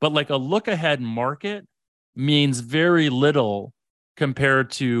 but like a look ahead market means very little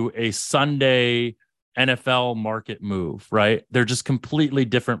compared to a Sunday NFL market move, right? They're just completely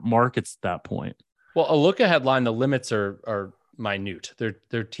different markets at that point. Well, a look ahead line, the limits are minute. They're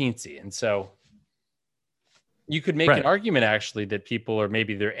teensy. And so you could make an argument actually that people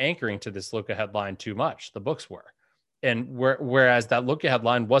they're anchoring to this look ahead line too much. The books were. And whereas that look ahead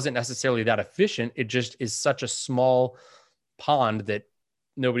line wasn't necessarily that efficient, it just is such a small pond that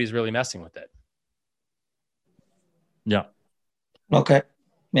nobody's really messing with it. Yeah. Okay.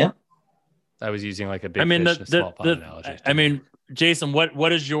 Yeah. I was using like a big fish in a small pond analogy. I mean, Jason,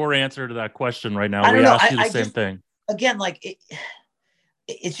 what is your answer to that question right now? We asked you the same thing. Again, like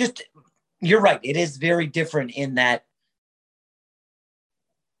it's just, you're right. It is very different in that,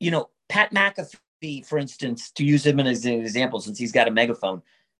 Pat McAfee, for instance, to use him as an example, since he's got a megaphone,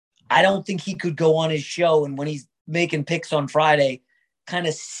 I don't think he could go on his show and when he's making picks on Friday, kind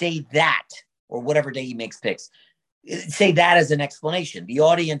of say that, or whatever day he makes picks, say that as an explanation. The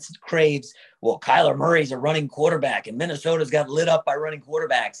audience craves, well, Kyler Murray's a running quarterback and Minnesota's got lit up by running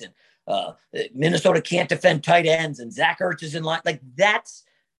quarterbacks, and Minnesota can't defend tight ends, and Zach Ertz is in line. Like that's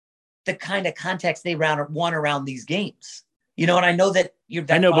the kind of context they want around these games. And I know that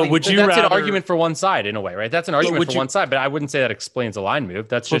but would you? That's an argument for one side in a way, right? That's an argument for one side, but I wouldn't say that explains a line move.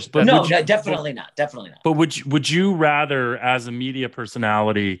 That's just definitely not. But would you rather, as a media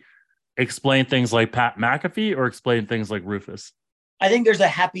personality, explain things like Pat McAfee or explain things like Rufus? I think there's a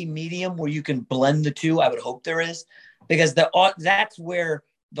happy medium where you can blend the two. I would hope there is, because that's where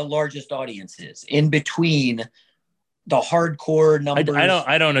the largest audience is, in between the hardcore numbers.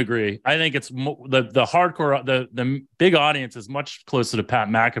 I don't agree. I think it's the hardcore, the big audience is much closer to Pat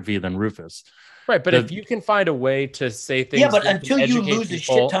McAfee than Rufus. Right, but if you can find a way to say things, yeah, but until you lose a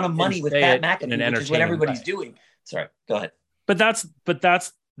shit ton of money with Pat McAfee, which is what everybody's doing. Sorry, go ahead. But that's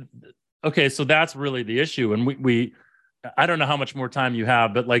okay. So that's really the issue, and we I don't know how much more time you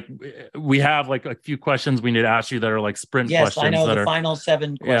have, but like we have like a few questions we need to ask you that are like sprint questions. Yes, I know the final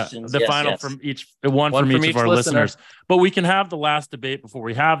 7 questions. Yeah, the final from each one from each of our listeners. But we can have the last debate before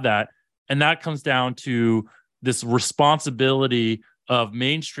we have that, and that comes down to this responsibility of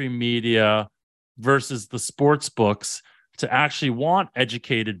mainstream media versus the sports books to actually want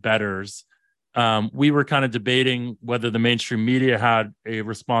educated bettors. We were kind of debating whether the mainstream media had a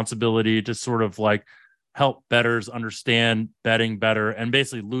responsibility to sort of like help bettors understand betting better and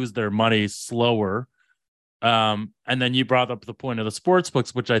basically lose their money slower. And then you brought up the point of the sports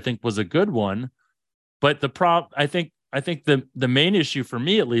books, which I think was a good one. But I think the main issue for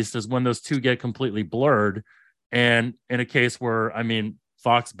me, at least, is when those two get completely blurred. And in a case where, I mean,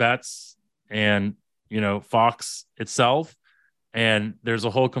 Fox bets and, Fox itself, and there's a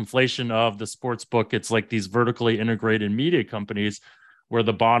whole conflation of the sports book. It's like these vertically integrated media companies where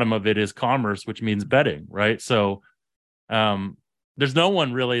the bottom of it is commerce, which means betting, right? So there's no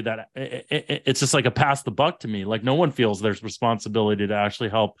one really that it's just like a pass the buck to me. Like no one feels there's responsibility to actually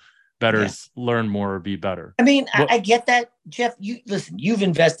help bettors learn more or be better. I mean, I get that, Jeff. You've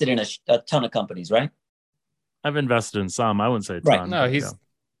invested in a ton of companies, right? I've invested in some. I wouldn't say a ton. Right. No,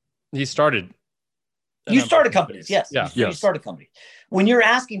 he started. You started companies, yes. Yeah. You started companies. When you're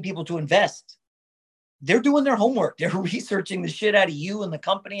asking people to invest, they're doing their homework. They're researching the shit out of you and the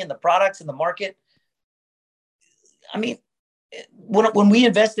company and the products and the market. I mean, when we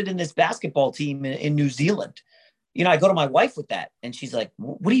invested in this basketball team in New Zealand, I go to my wife with that and she's like,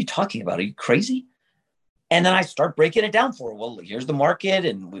 what are you talking about? Are you crazy? And then I start breaking it down for her. Well, here's the market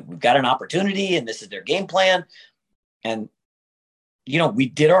and we've got an opportunity and this is their game plan. And, we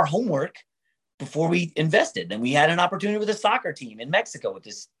did our homework before we invested. Then we had an opportunity with a soccer team in Mexico with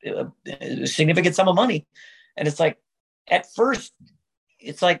this significant sum of money. And it's like, at first,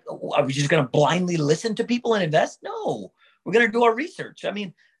 it's like, are we just going to blindly listen to people and invest? No, we're going to do our research. I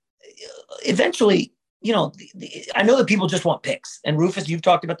mean, eventually, I know that people just want picks. And Rufus, you've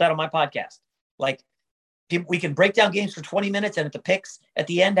talked about that on my podcast. Like, we can break down games for 20 minutes and at the picks, at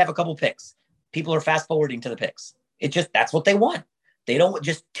the end, have a couple picks. People are fast forwarding to the picks. That's what they want. They don't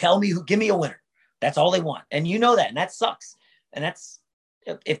just tell me give me a winner. That's all they want. And that, and that sucks. And that's,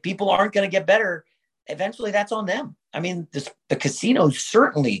 if people aren't going to get better, eventually that's on them. I mean, the casinos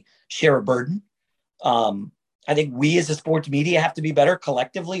certainly share a burden. I think we as a sports media have to be better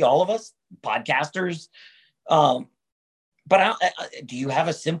collectively, all of us, podcasters. But do you have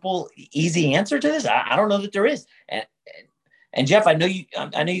a simple, easy answer to this? I don't know that there is. And Jeff, I know you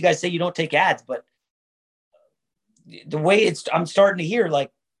guys say you don't take ads, but the way I'm starting to hear,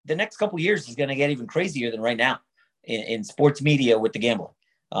 like, the next couple of years is going to get even crazier than right now in sports media with the gambling.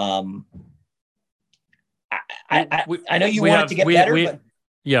 I know you want it to get better.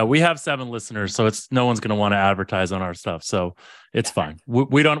 But we have 7 listeners, so no one's going to want to advertise on our stuff, so it's fine.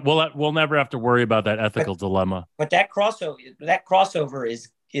 We'll never have to worry about that ethical dilemma. But that crossover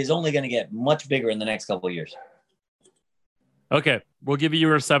is only going to get much bigger in the next couple of years. Okay, we'll give you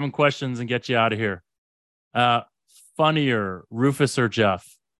your 7 questions and get you out of here. Funnier, Rufus or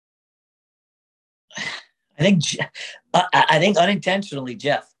Jeff? I think unintentionally,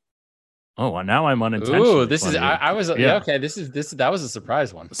 Jeff. Oh, well, now I'm unintentionally. Ooh, this is I was okay. That was a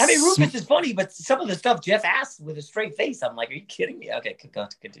surprise one. I mean, Rufus is funny, but some of the stuff Jeff asks with a straight face, I'm like, are you kidding me? Okay,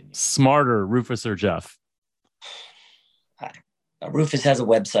 continue. Smarter, Rufus or Jeff? Rufus has a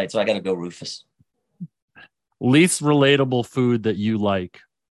website, so I got to go Rufus. Least relatable food that you like?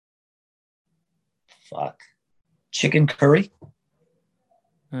 Fuck. Chicken curry.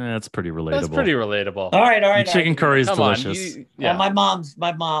 That's pretty relatable. That's pretty relatable. All right. Chicken curry is delicious. Well, my mom,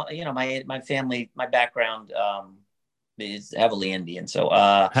 my family, my background is heavily Indian. So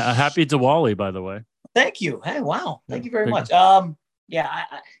happy Diwali, by the way. Thank you. Hey, wow. Thank you very much.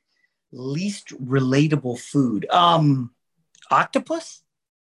 Least relatable food. Octopus.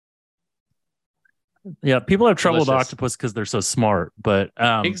 Yeah, people have trouble with octopus because they're so smart. But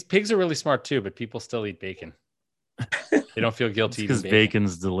pigs are really smart too, but people still eat bacon. They don't feel guilty because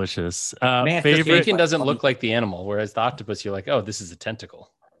bacon's delicious. Bacon doesn't look like the animal, whereas the octopus, you're like, oh, this is a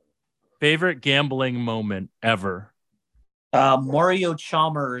tentacle. Favorite gambling moment ever? Mario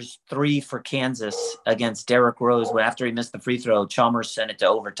Chalmers 3 for Kansas against Derrick Rose. After he missed the free throw, Chalmers sent it to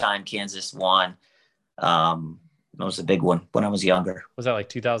overtime. Kansas won. That was a big one when I was younger. Was that like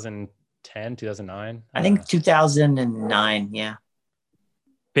 2010, 2009? I think 2009. Yeah.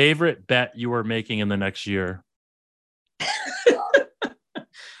 Favorite bet you were making in the next year?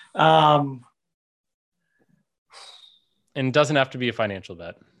 And it doesn't have to be a financial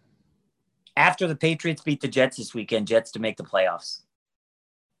bet. After the Patriots beat the Jets this weekend, Jets to make the playoffs.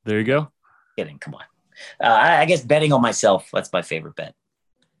 There you go. Kidding. Come on. I guess betting on myself. That's my favorite bet.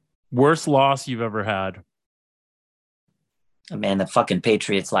 Worst loss you've ever had? Man, the fucking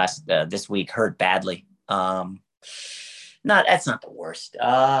Patriots this week hurt badly. That's not the worst.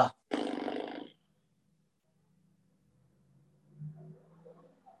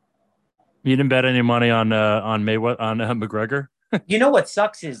 You didn't bet any money on Mayweather on McGregor? You know what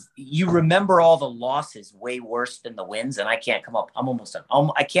sucks is you remember all the losses way worse than the wins, and I can't come up. I'm almost done.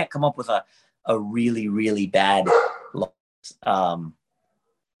 I can't come up with a really, really bad loss.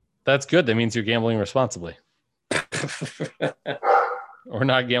 That's good. That means you're gambling responsibly. Or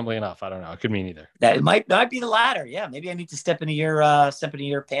not gambling enough. I don't know. It could mean either. That might be the latter. Yeah, maybe I need to step into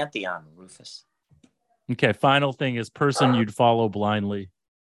your pantheon, Rufus. Okay. Final thing is person you'd follow blindly.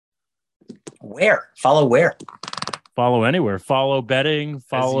 Where? Follow where? Follow anywhere. Follow betting.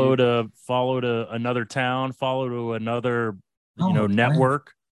 Follow to another town. Follow to another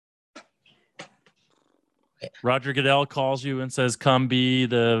network. Roger Goodell calls you and says, "Come be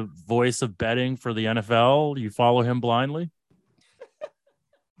the voice of betting for the NFL." You follow him blindly.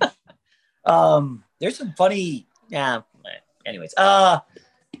 There's some funny. Yeah. Anyways,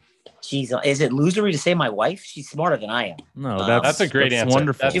 geez, is it losery to say my wife? She's smarter than I am. No, that's a great answer.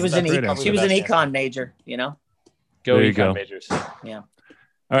 Wonderful. She was an econ major. You know. Go there you econ go. majors. Yeah.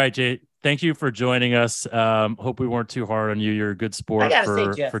 All right, Jay. Thank you for joining us. Hope we weren't too hard on you. You're a good sport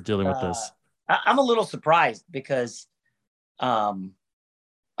for dealing with this. I'm a little surprised because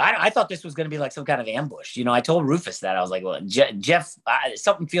I thought this was going to be like some kind of ambush. You know, I told Rufus that. I was like, well, Jeff,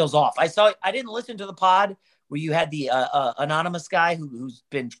 something feels off. I didn't listen to the pod where you had the anonymous guy who's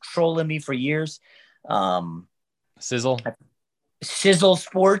been trolling me for years. Sizzle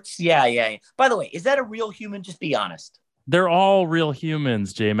Sports. Yeah. By the way, is that a real human? Just be honest. They're all real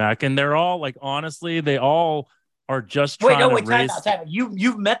humans, J-Mac, and they're all like, honestly, they all are just trying to raise. Time out.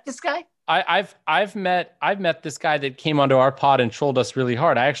 You've met this guy? I've met this guy that came onto our pod and trolled us really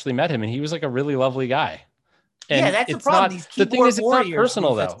hard. I actually met him, and he was like a really lovely guy. And yeah, that's the problem. The thing is, it's not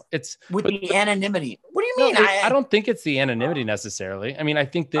personal though. It's with the anonymity. What do you mean? I don't think it's the anonymity necessarily. I mean, I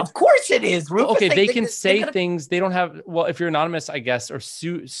think that of course it is. Rufus, okay, they can say things. They don't have. Well, if you're anonymous, I guess, or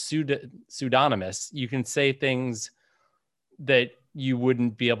pseudonymous, you can say things that you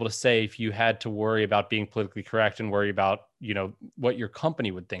wouldn't be able to say if you had to worry about being politically correct and worry about, what your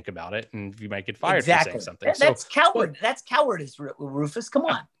company would think about it. And you might get fired for saying something. That's coward. That's cowardice, Rufus. Come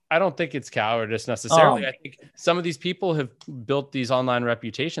on. I don't think it's cowardice necessarily. I think some of these people have built these online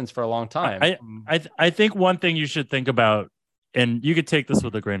reputations for a long time. I think one thing you should think about, and you could take this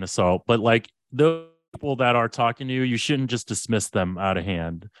with a grain of salt, but like those people that are talking to you, you shouldn't just dismiss them out of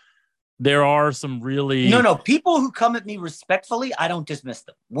hand. There are some really... No. People who come at me respectfully, I don't dismiss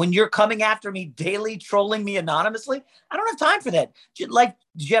them. When you're coming after me daily, trolling me anonymously, I don't have time for that. Like,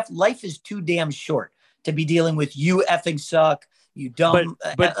 Jeff, life is too damn short to be dealing with you effing suck, you dumb...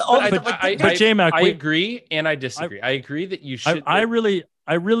 But J-Mac, I agree and I disagree. I agree that you should... I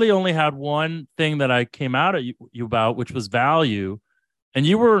really only had one thing that I came out at you about, which was value. And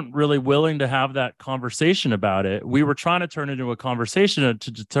you weren't really willing to have that conversation about it. We were trying to turn it into a conversation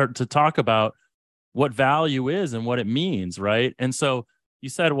to talk about what value is and what it means, right? And so you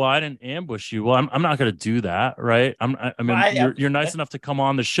said, "Well, I didn't ambush you." Well, I'm not going to do that, right? You're nice enough to come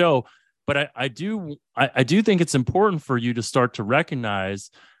on the show, but I do think it's important for you to start to recognize,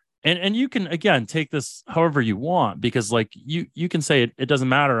 and you can again take this however you want, because like you can say it doesn't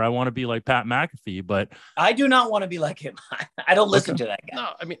matter. I want to be like Pat McAfee, but I do not want to be like him. I don't listen to that guy. No,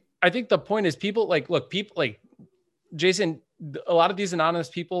 I mean, I think the point is people like Jason, a lot of these anonymous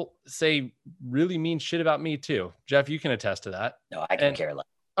people say really mean shit about me too. Jeff, you can attest to that. No, I can care less.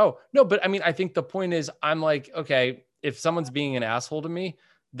 Oh, no, but I mean, I think the point is I'm like, okay, if someone's being an asshole to me,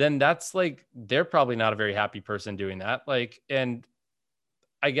 then that's like, they're probably not a very happy person doing that. Like, and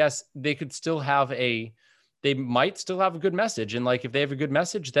I guess they might still have a good message. And like, if they have a good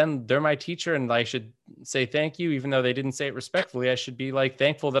message, then they're my teacher and I should say thank you, even though they didn't say it respectfully. I should be like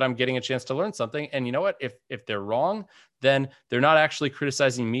thankful that I'm getting a chance to learn something. And you know what, if they're wrong, then they're not actually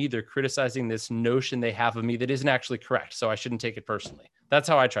criticizing me. They're criticizing this notion they have of me that isn't actually correct. So I shouldn't take it personally. That's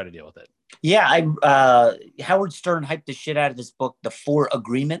how I try to deal with it. Yeah, Howard Stern hyped the shit out of this book, The Four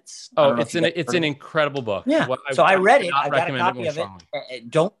Agreements. Oh, it's an incredible book. Yeah. So I read it. I got a copy of it.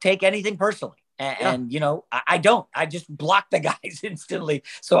 Don't take anything personally. And I don't. I just block the guys instantly,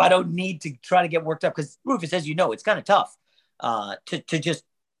 so I don't need to try to get worked up. Because Rufus, as you know, it's kind of tough to just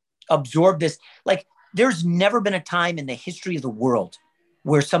absorb this. Like, there's never been a time in the history of the world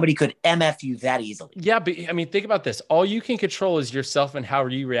where somebody could MF you that easily. Yeah, but I mean, think about this. All you can control is yourself and how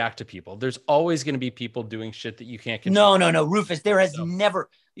you react to people. There's always going to be people doing shit that you can't control. No, Rufus. There has never.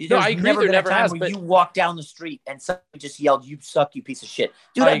 No, I agree. There never has. Where you walk down the street and somebody just yelled, "You suck, you piece of shit."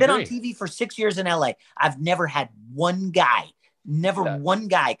 Dude, I've been on TV for 6 years in LA. I've never had one guy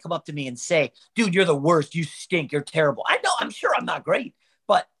come up to me and say, "Dude, you're the worst. You stink. You're terrible." I know. I'm sure I'm not great,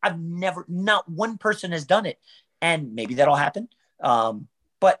 but not one person has done it. And maybe that'll happen.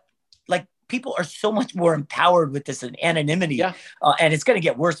 But like, people are so much more empowered with this anonymity, and it's going to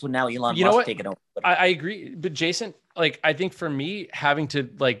get worse when now Elon Musk taking over. I agree, but Jason, like, I think for me, having to,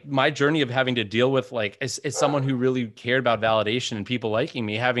 like, my journey of having to deal with, like, as someone who really cared about validation and people liking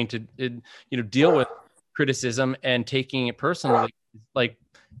me, having to deal with criticism and taking it personally, like,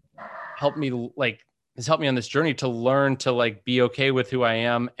 has helped me on this journey to learn to, like, be okay with who I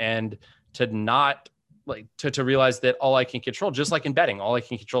am and to not, like, to realize that all I can control, just like in betting, all I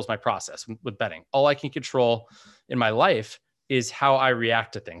can control is my process with betting. All I can control in my life is how I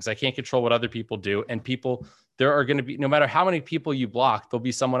react to things. I can't control what other people do. And there are going to be, no matter how many people you block, there'll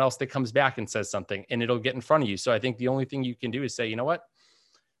be someone else that comes back and says something, and it'll get in front of you. So I think the only thing you can do is say, you know what,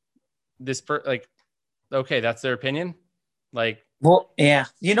 okay, that's their opinion. Like, well, yeah,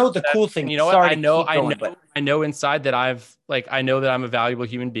 the cool thing, you know what, I know inside that I know that I'm a valuable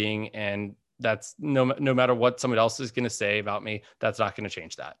human being, and that's no matter what somebody else is going to say about me, that's not going to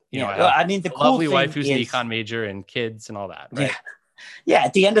change that. I mean, the cool lovely wife who's an econ major and kids and all that. Right? Yeah.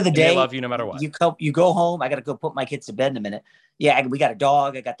 At the end of the day, they love you no matter what. You go home. I got to go put my kids to bed in a minute. Yeah. We got a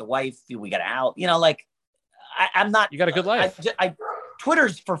dog. I got the wife. We got out, like, I'm not, you got a good life.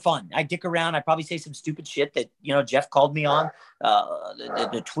 Twitter's for fun. I dick around. I probably say some stupid shit that, Jeff called me on,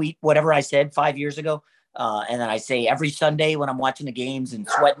 the tweet, whatever I said 5 years ago. And then I say every Sunday when I'm watching the games and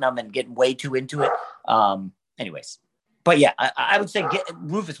sweating them and getting way too into it. Anyways, but yeah, I would say,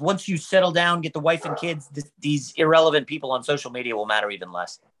 Rufus, once you settle down, get the wife and kids, these irrelevant people on social media will matter even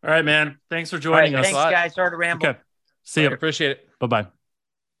less. All right, man. Thanks for joining us. Thanks, guys. Sorry to ramble. Okay. See you. Appreciate it. Bye-bye.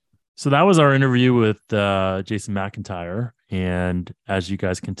 So that was our interview with Jason McIntyre. And as you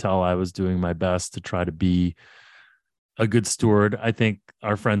guys can tell, I was doing my best to try to be a good steward. I think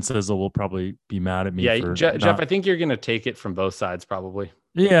our friend Sizzle will probably be mad at me. Yeah, Jeff, I think you're going to take it from both sides, probably.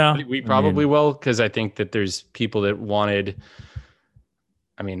 Yeah. We probably will, because I think that there's people that wanted,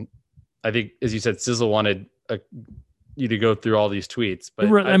 I think, as you said, Sizzle wanted you to go through all these tweets, but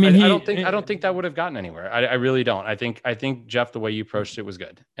I don't think that would have gotten anywhere. I really don't. I think Jeff, the way you approached it was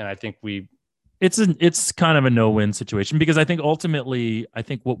good. And I think it's kind of a no-win situation, because I think ultimately,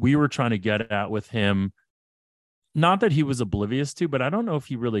 what we were trying to get at with him, not that he was oblivious to, but I don't know if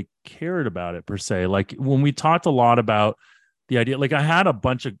he really cared about it per se. Like, when we talked a lot about the idea, like, I had a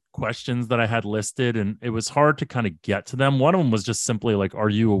bunch of questions that I had listed, and it was hard to kind of get to them. One of them was just simply like, are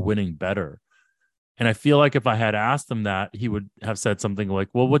you a winning bettor? And I feel like if I had asked him that, he would have said something like,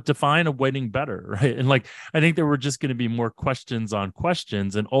 well, what define a winning bettor, right? And like, I think there were just going to be more questions on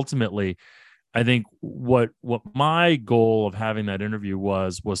questions. And ultimately, I think what my goal of having that interview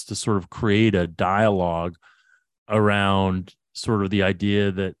was to sort of create a dialogue around sort of the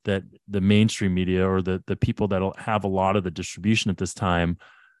idea that the mainstream media, or the people that'll have a lot of the distribution at this time,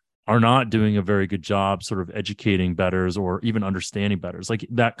 are not doing a very good job sort of educating bettors or even understanding bettors. Like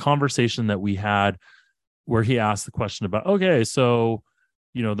that conversation that we had where he asked the question about, okay, so,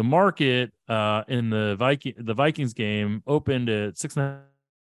 the market in the Vikings game opened at 6.5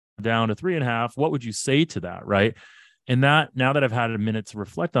 down to 3.5. What would you say to that? Right. And that, now that I've had a minute to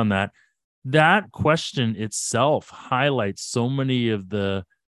reflect on that question itself highlights so many of the,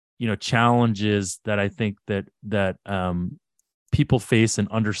 challenges that I think that people face in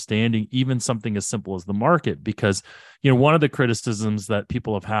understanding even something as simple as the market. Because, one of the criticisms that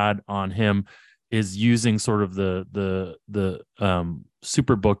people have had on him is using sort of the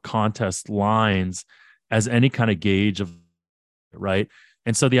Superbook contest lines as any kind of gauge of, right.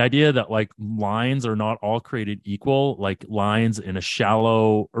 And so the idea that like lines are not all created equal, like lines in a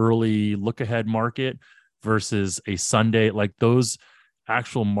shallow early look ahead market versus a Sunday, like those,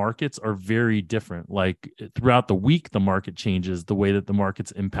 actual markets are very different. Like throughout the week, the market changes, the way that the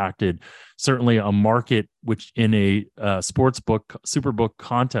market's impacted. Certainly a market which in a sports book, superbook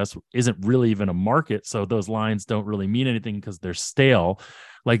contest isn't really even a market. So those lines don't really mean anything because they're stale.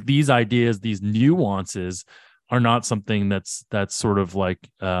 Like these ideas, these nuances are not something that's sort of like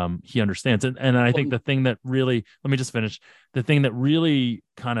he understands. And I think the thing that really, let me just finish. The thing that really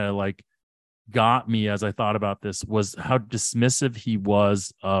kind of like got me as I thought about this was how dismissive he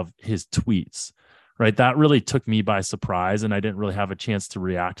was of his tweets, right? That really took me by surprise, and I didn't really have a chance to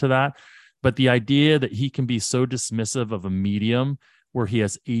react to that. But the idea that he can be so dismissive of a medium where he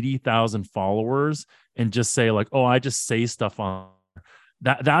has 80,000 followers and just say like, oh, I just say stuff on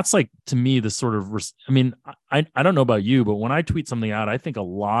that's like, to me, the sort of, I mean, I don't know about you, but when I tweet something out, I think a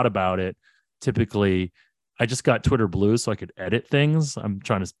lot about it. Typically, I just got Twitter Blue so I could edit things. I'm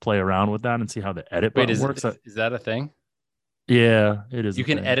trying to play around with that and see how the edit button works. Is that a thing? Yeah, it is. You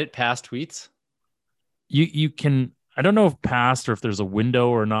can edit past tweets? You can, I don't know if past or if there's a window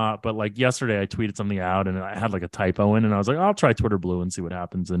or not, but like yesterday I tweeted something out and I had like a typo in and I was like, I'll try Twitter Blue and see what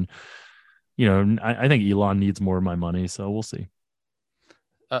happens. And, you know, I think Elon needs more of my money, so we'll see.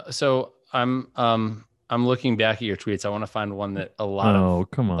 So I'm looking back at your tweets. I want to find one that a lot of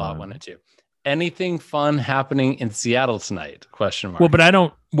thought went into. Anything fun happening in Seattle tonight? Question mark. Well,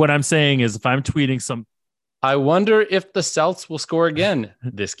 but what I'm saying is if I'm tweeting I wonder if the Celts will score again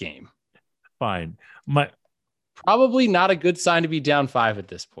this game. Fine. Probably not a good sign to be down 5 at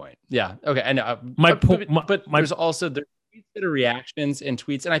this point. Yeah. Okay. I know. But there's also tweets that are reactions and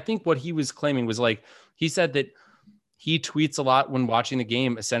tweets. And I think what he was claiming was like, he said that he tweets a lot when watching the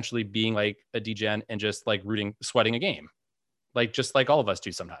game, essentially being like a degen and just like sweating a game. Like, just like all of us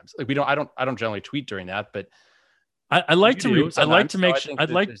do sometimes. Like I don't generally tweet during that, but I'd like to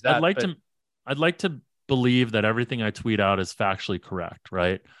believe that everything I tweet out is factually correct.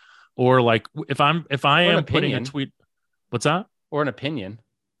 Right. Or like if I am putting a tweet, what's that? Or an opinion.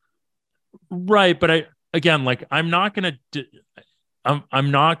 Right. But I'm not going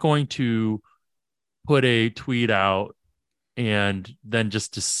to put a tweet out and then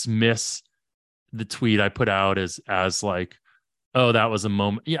just dismiss the tweet I put out as like, oh, that was a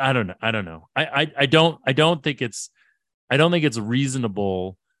moment. Yeah, I don't know. I don't think it's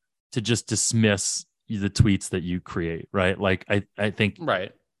reasonable to just dismiss the tweets that you create, right? Like I think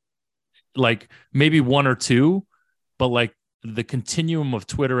right. Like maybe one or two, but like the continuum of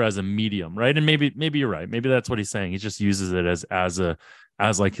Twitter as a medium, right? And maybe you're right. Maybe that's what he's saying. He just uses it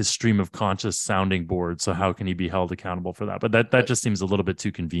as like his stream of conscious sounding board. So how can he be held accountable for that? But that just seems a little bit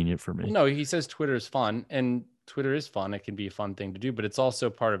too convenient for me. No, he says Twitter is fun, and Twitter is fun. It can be a fun thing to do, but it's also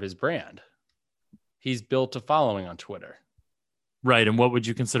part of his brand. He's built a following on Twitter. Right. And what would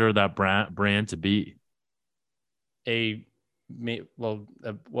you consider that brand to be? What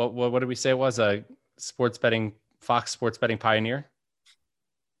did we say it was? A Fox sports betting pioneer?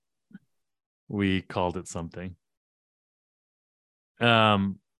 We called it something.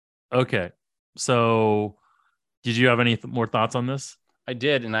 Okay. So did you have any more thoughts on this? I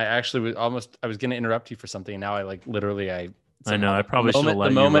did. And I actually I was going to interrupt you for something. And now I I know. I probably should have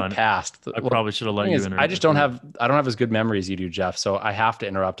let you run. The moment passed. I probably should have let you interrupt. I don't have as good memories as you do, Jeff. So I have to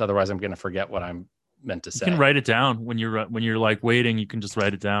interrupt. Otherwise I'm going to forget what I'm meant to say. You can write it down when you're like waiting. You can just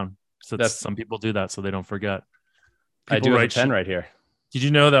write it down. So some people do that so they don't forget. I do have a pen right here. Did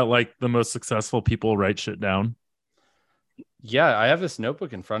you know that like the most successful people write shit down? Yeah, I have this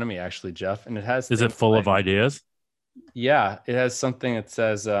notebook in front of me actually, Jeff, and it has. Is it full of ideas? Yeah, it has something that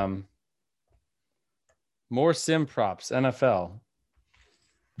says more sim props, NFL.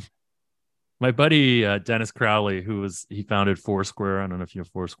 My buddy Dennis Crowley, he founded Foursquare. I don't know if you have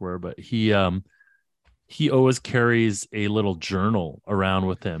Foursquare, but he always carries a little journal around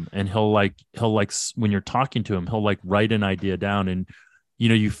with him, and he'll like when you're talking to him, he'll like write an idea down, and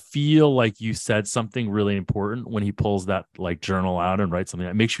you feel like you said something really important when he pulls that like journal out and writes something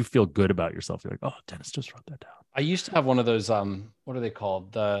that makes you feel good about yourself. You're like, oh, Dennis just wrote that down. I used to have one of those what are they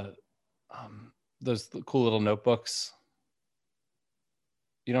called? Those cool little notebooks.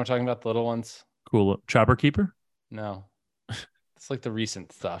 You know what I'm talking about? The little ones? Cool. Trapper Keeper? No. It's like the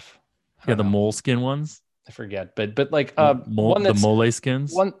recent stuff. Yeah, the moleskin ones. I forget, but like the mole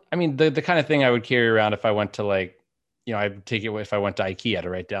skins. I mean, the kind of thing I would carry around if I went to like, I'd take it if I went to IKEA to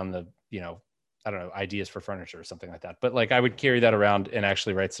write down the, I don't know, ideas for furniture or something like that. But like I would carry that around and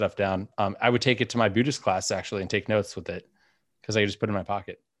actually write stuff down. I would take it to my Buddhist class actually and take notes with it because I could just put it in my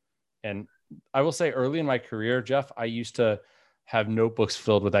pocket. And I will say early in my career, Jeff, I used to have notebooks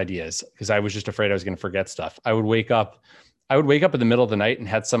filled with ideas because I was just afraid I was going to forget stuff. I would wake up in the middle of the night and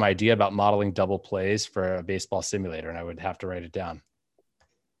had some idea about modeling double plays for a baseball simulator, and I would have to write it down.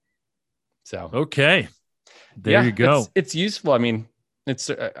 So, okay. There you go. It's useful. I mean, I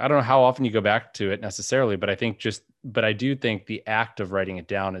don't know how often you go back to it necessarily, but I do think the act of writing it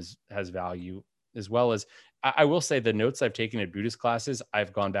down has value, as well as I will say the notes I've taken at Buddhist classes,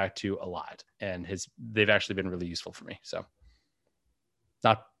 I've gone back to a lot, and they've actually been really useful for me. So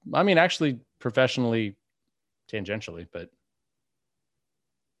actually professionally, tangentially, but.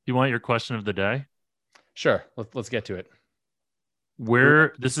 You want your question of the day? Sure. Let's get to it.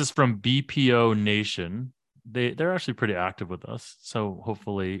 This is from BPO Nation. They're actually pretty active with us. So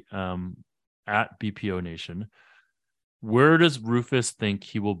hopefully at BPO Nation, where does Rufus think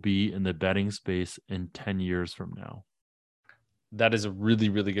he will be in the betting space in 10 years from now? That is a really,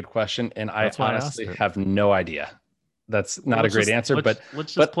 really good question. And I honestly have no idea. That's not a great answer, but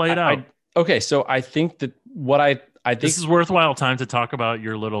let's just play it out. Okay. So I think that I think this is worthwhile time to talk about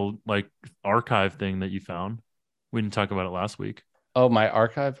your little like archive thing that you found. We didn't talk about it last week. Oh, my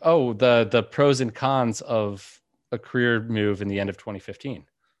archive. Oh, the pros and cons of a career move in the end of 2015.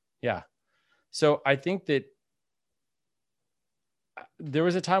 Yeah. So I think that there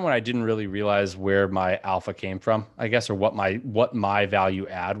was a time when I didn't really realize where my alpha came from, I guess, or what my value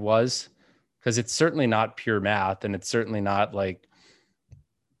add was, because it's certainly not pure math, and it's certainly not like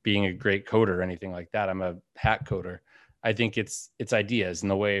being a great coder or anything like that. I'm a hack coder. I think it's ideas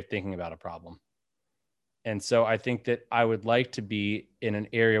and the way of thinking about a problem. And so I think that I would like to be in an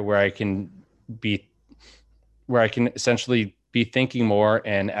area where I can essentially be thinking more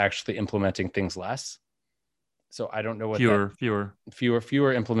and actually implementing things less. So I don't know what fewer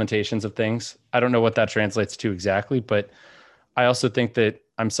implementations of things. I don't know what that translates to exactly, but I also think that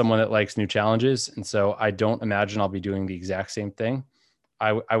I'm someone that likes new challenges. And so I don't imagine I'll be doing the exact same thing.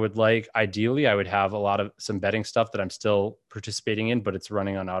 I would ideally, I would have some betting stuff that I'm still participating in, but it's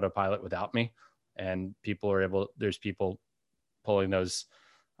running on autopilot without me. And there's people pulling those,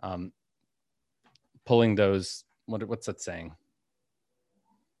 what's that saying?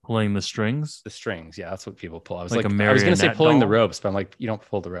 Pulling the strings? The strings. Yeah, that's what people pull. I was like I was going to say pulling doll? the ropes, but I'm like, you don't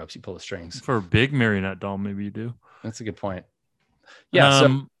pull the ropes, you pull the strings. For a big marionette doll, maybe you do. That's a good point.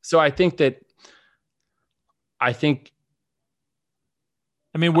 Yeah. So I think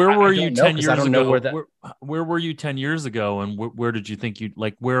I mean, where were you 10 years ago? Where were you 10 years ago? And where did you think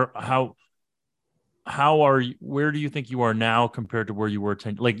where do you think you are now compared to where you were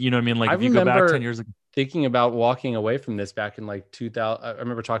 10? Like, you know what I mean? Like if you go back 10 years ago. Thinking about walking away from this back in like 2000, I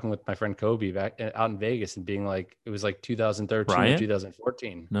remember talking with my friend Kobe back out in Vegas and being like, it was like 2013 or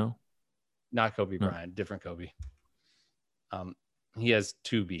 2014. No, not Kobe Bryant, different Kobe. He has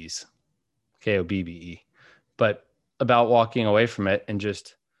two B's, Kobbe, but about walking away from it and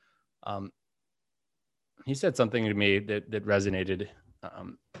just, he said something to me that resonated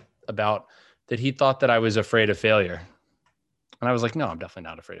about that. He thought that I was afraid of failure. And I was like, no, I'm definitely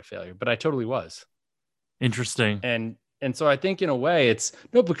not afraid of failure, but I totally was. Interesting. And so I think in a way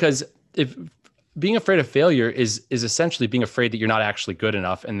because if being afraid of failure is essentially being afraid that you're not actually good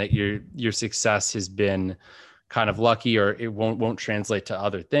enough and that your success has been kind of lucky or it won't translate to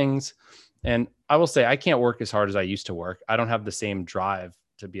other things. And I will say I can't work as hard as I used to work. I don't have the same drive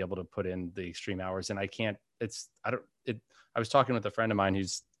to be able to put in the extreme hours, and I was talking with a friend of mine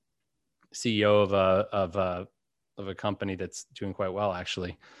who's CEO of a company that's doing quite well,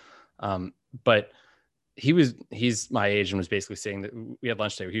 actually. But he's my age and was basically saying that we had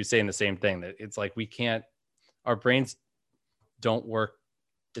lunch today. He was saying the same thing, that it's like our brains don't work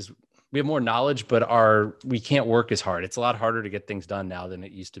we have more knowledge, but we can't work as hard. It's a lot harder to get things done now than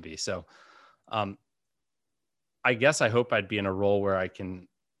it used to be. So I guess I hope I'd be in a role where I can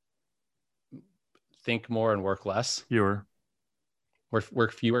think more and work less.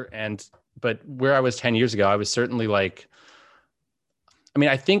 Work fewer. But where I was 10 years ago, I was certainly like,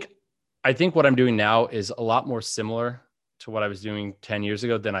 I think what I'm doing now is a lot more similar to what I was doing 10 years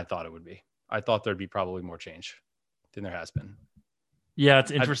ago than I thought it would be. I thought there'd be probably more change than there has been. Yeah,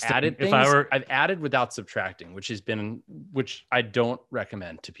 it's interesting. I've added without subtracting, which I don't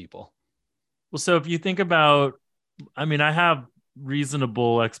recommend to people. Well, so if you think about, I have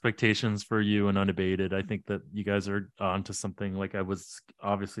reasonable expectations for you and Unabated. I think that you guys are onto something. Like, I was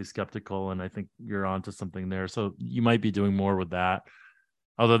obviously skeptical, and I think you're onto something there. So you might be doing more with that.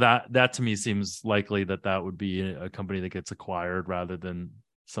 Although that to me seems likely that would be a company that gets acquired rather than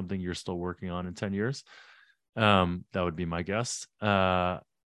something you're still working on in 10 years. That would be my guess.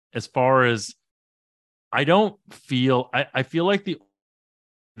 As far as, I feel like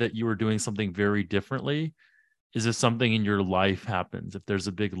that you were doing something very differently is if something in your life happens, if there's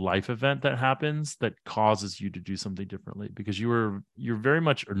a big life event that happens that causes you to do something differently, because you're very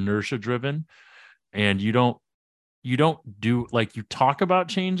much inertia driven, and you don't you don't do like you talk about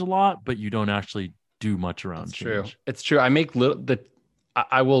change a lot, but you don't actually do much around It's change. true. It's true. I make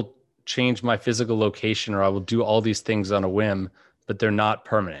I will change my physical location or I will do all these things on a whim, but they're not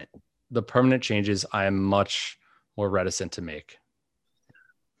permanent. The permanent changes I am much more reticent to make.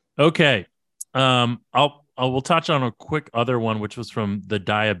 Okay. We'll touch on a quick other one, which was from the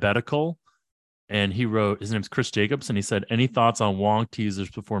Diabetical. And he wrote, his name's Chris Jacobs, and he said, any thoughts on Wong teasers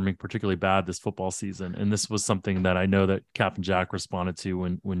performing particularly bad this football season? And this was something that I know that Captain Jack responded to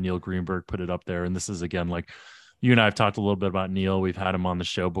when Neil Greenberg put it up there. And this is, again, like you and I have talked a little bit about Neil. We've had him on the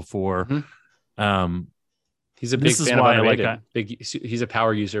show before. Mm-hmm. He's a big fan of Unabated. He's a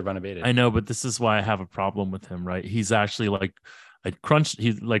power user of Unabated. I know, but this is why I have a problem with him, right? He's actually like,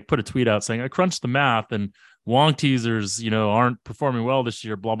 he like put a tweet out saying, I crunched the math and Wong teasers, aren't performing well this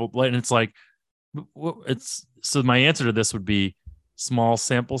year, blah, blah, blah. And it's like, so my answer to this would be small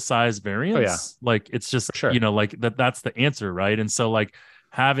sample size variance. Oh, yeah. Like it's just, sure. Like that's the answer. Right. And so like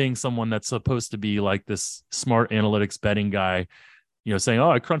having someone that's supposed to be like this smart analytics betting guy, saying, oh,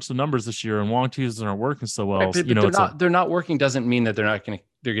 I crunched the numbers this year and Wong teasers aren't working so well. Right, they're not working doesn't mean that they're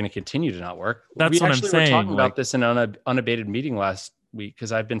going to continue to not work. That's what I'm saying. We were talking about this in an unabated meeting last week,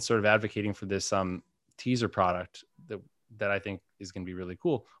 because I've been sort of advocating for this teaser product that I think is going to be really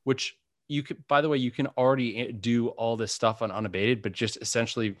cool, which you could, by the way, you can already do all this stuff on Unabated, but just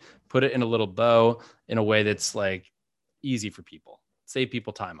essentially put it in a little bow in a way that's like easy for people, save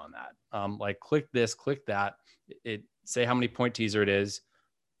people time on that. Like click this, click that, it say how many point teaser it is,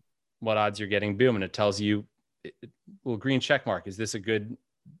 what odds you're getting, boom. And it tells you, green check mark. Is this a good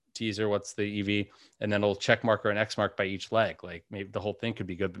teaser? What's the EV? And then it'll check mark or an X mark by each leg. Like maybe the whole thing could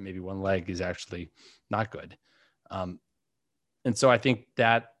be good, but maybe one leg is actually not good. And so I think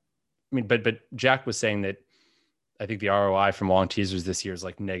that, but Jack was saying that I think the ROI from Wong teasers this year is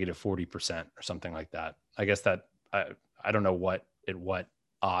like negative 40% or something like that. I guess that I don't know what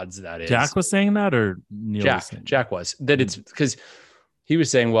odds that is. Jack was saying that, or Neil? Jack was that it's because he was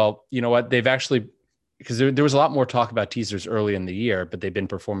saying, well, you know what, they've actually, because there was a lot more talk about teasers early in the year, but they've been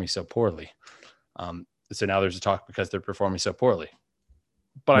performing so poorly. So now there's a talk because they're performing so poorly.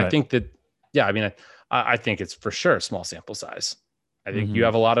 But right. I think that, I think it's for sure small sample size. I think you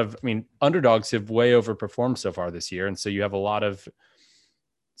have a lot of, underdogs have way overperformed so far this year. And so you have a lot of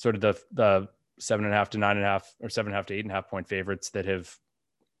sort of the 7.5 to 9.5 or 7.5 to 8.5 point favorites that have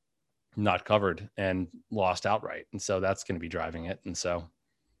not covered and lost outright. And so that's going to be driving it. And so,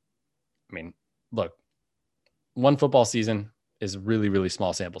 look, one football season is really, really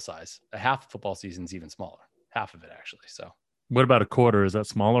small sample size. A half football season is even smaller, half of it actually. So what about a quarter? Is that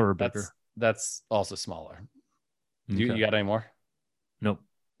smaller or bigger? That's also smaller. Okay. You got any more? Nope.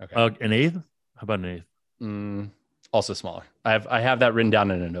 Okay. An eighth? How about an eighth? Also smaller. I have that written down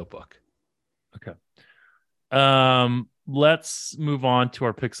in a notebook. Okay. Let's move on to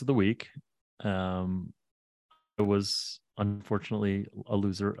our picks of the week. It was unfortunately a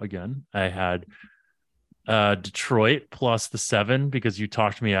loser again. I had Detroit plus the 7 because you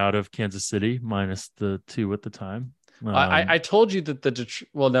talked me out of Kansas City minus the 2 at the time. I told you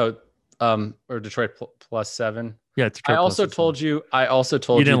that or Detroit plus 7. Yeah, I also told you that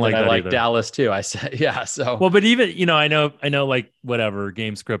I like Dallas too. I said, yeah. So well, but even I know, like whatever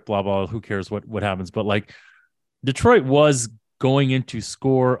game script, blah blah. Who cares what happens? But like Detroit was going in to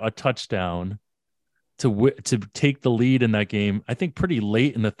score a touchdown to take the lead in that game. I think pretty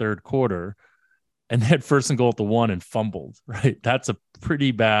late in the third quarter, and they had first and goal at the 1 and fumbled. Right, that's a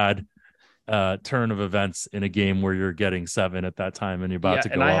pretty bad turn of events in a game where you're getting 7 at that time and you're about to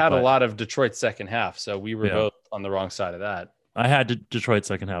go. And I had a lot of Detroit second half, so we were both on the wrong side of that. I had Detroit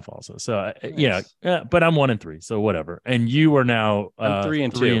second half also, so nice. But I'm 1-3, so whatever. And you are now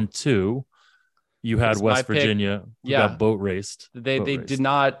 3-2. You had West Virginia, got boat raced. They did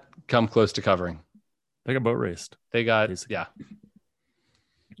not come close to covering. They got boat raced. They got basically.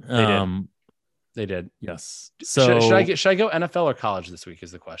 They did. Yes. So should I go NFL or college this week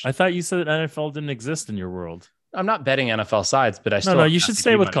is the question. I thought you said NFL didn't exist in your world. I'm not betting NFL sides, but I still no. You should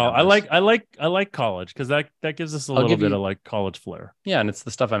stay with college. I like college because that gives us a little bit of like college flair. Yeah, and it's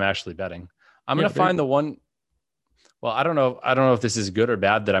the stuff I'm actually betting. I'm gonna find the one. Well, I don't know if this is good or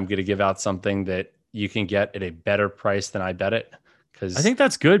bad that I'm gonna give out something that you can get at a better price than I bet it. Because I think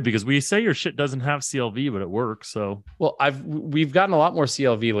that's good because we say your shit doesn't have CLV, but it works. So well, we've gotten a lot more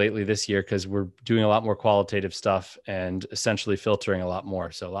CLV lately this year because we're doing a lot more qualitative stuff and essentially filtering a lot more.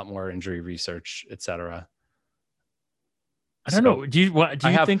 So a lot more injury research, etc. I don't know. Do you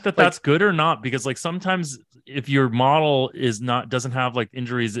think that that's good or not? Because like sometimes if your model doesn't have like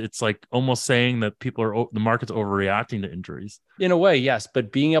injuries, it's like almost saying that the market's overreacting to injuries. In a way, yes,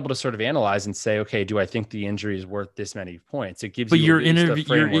 but being able to sort of analyze and say, okay, do I think the injury is worth this many points? It gives you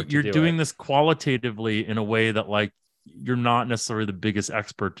you're doing this qualitatively in a way that like you're not necessarily the biggest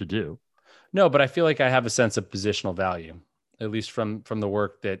expert to do. No, but I feel like I have a sense of positional value, at least from the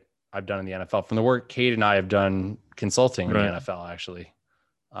work that I've done in the NFL, from the work Kate and I have done consulting in the NFL actually,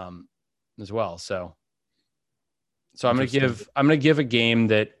 as well. So I'm going to give a game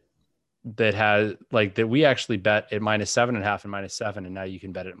that has like that we actually bet at -7.5 and -7, and now you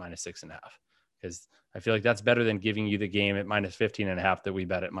can bet it at -6.5, because I feel like that's better than giving you the game at -15.5 that we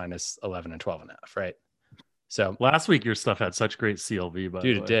bet at -11 and 12.5. Right. So last week your stuff had such great CLV, but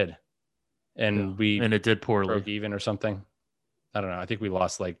dude, it did. And it did poorly. Broke even or something. I don't know. I think we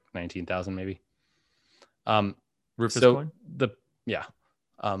lost like 19,000 maybe. Rufus coin?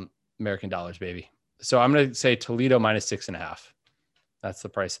 American dollars, baby. So I'm going to say Toledo -6.5. That's the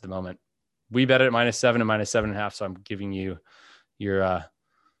price at the moment. We bet it at -7 and -7.5. So I'm giving you your,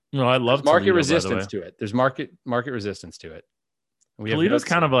 no, I love market Toledo, resistance to it. There's market resistance to it. Toledo's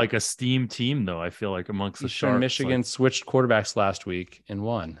kind of like a steam team though. I feel like amongst the Sharks. Michigan switched quarterbacks last week and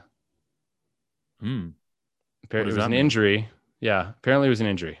won. It was an injury. Yeah, apparently it was an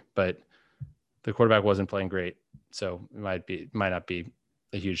injury, but the quarterback wasn't playing great, so it might not be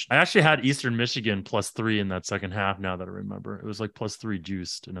a huge. I actually had Eastern Michigan +3 in that second half. Now that I remember, it was like +3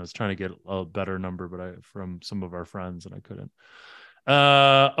 juiced, and I was trying to get a better number, but from some of our friends, and I couldn't.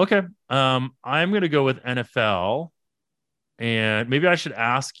 Okay. I'm gonna go with NFL, and maybe I should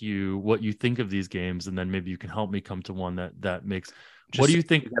ask you what you think of these games, and then maybe you can help me come to one that makes. What do you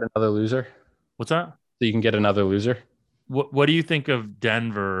think? Get another loser. What's that? So you can get another loser. What do you think of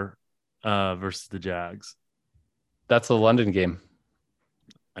Denver versus the Jags? That's a London game.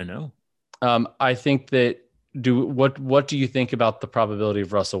 I know. I think that what do you think about the probability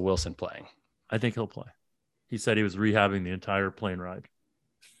of Russell Wilson playing? I think he'll play. He said he was rehabbing the entire plane ride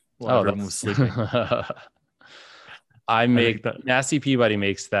while everyone was sleeping. Nasty Peabody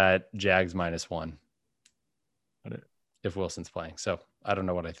makes that Jags -1 if Wilson's playing. So I don't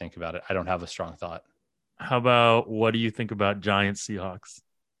know what I think about it. I don't have a strong thought. How about what do you think about Giants Seahawks?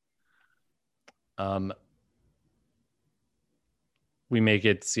 We make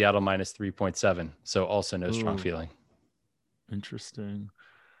it Seattle -3.7. So also no strong feeling. Interesting.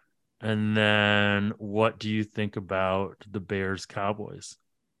 And then what do you think about the Bears Cowboys?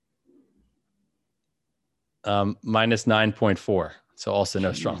 -9.4. So also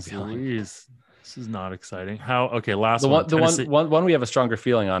no strong feeling. This is not exciting. Last one. The one we have a stronger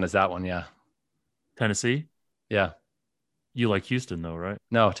feeling on is that one. Yeah. Tennessee? Yeah. You like Houston though, right?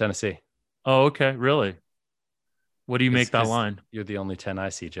 No, Tennessee. Oh, okay. Really? What do you make that line? You're the only 10 I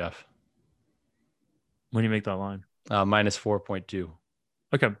see, Jeff. When do you make that line? -4.2.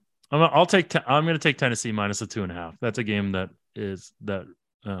 Okay. I'm going to take Tennessee -2.5. That's a game that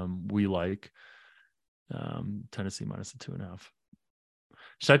we like. Tennessee -2.5.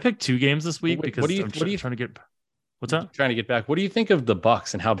 Should I pick 2 games this week? Because I'm trying to get. What's that? Trying to get back. What do you think of the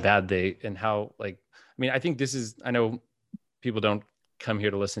Bucks and how bad I think this is. I know people don't come here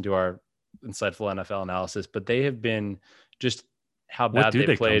to listen to our insightful NFL analysis, but they have been just how bad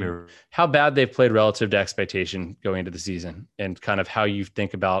they played. How bad they've played relative to expectation going into the season, and kind of how you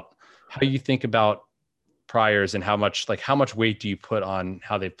think about priors and how much weight do you put on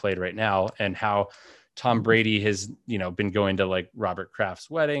how they've played right now, and how Tom Brady has, been going to like Robert Kraft's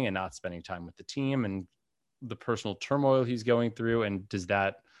wedding and not spending time with the team, and the personal turmoil he's going through. And does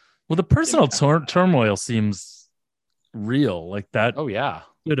that? Well, the personal turmoil seems real, like that. Oh yeah.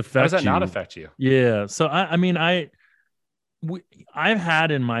 Could affect How does that not affect you? Yeah. So I've had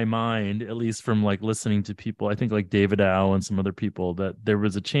in my mind, at least from like listening to people, I think like David Au and some other people, that there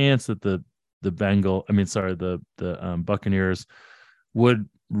was a chance that the Buccaneers would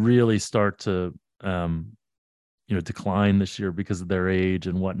really start to decline this year because of their age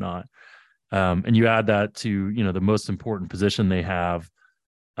and whatnot. And you add that to, the most important position they have,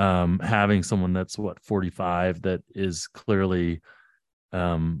 having someone that's 45 that is clearly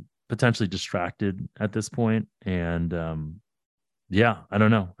potentially distracted at this point. And I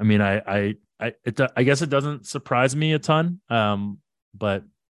don't know. I mean, I guess it doesn't surprise me a ton. But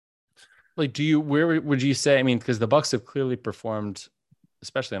like, where would you say, I mean, because the Bucs have clearly performed,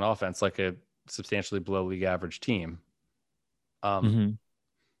 especially on offense, like a substantially below league average team.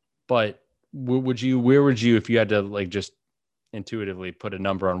 But where would you, if you had to like just intuitively put a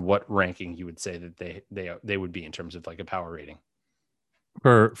number on what ranking you would say that they would be in terms of like a power rating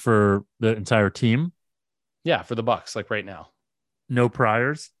for the entire team? Yeah, for the Bucks, like right now. No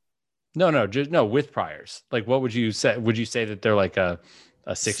priors? No, just no with priors. Like, what would you say? Would you say that they're like a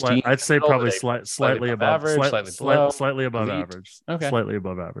 16? I'd say probably slightly above average, slightly below, slightly above elite? average. Okay. Slightly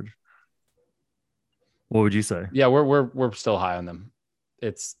above average. What would you say? Yeah, we're still high on them.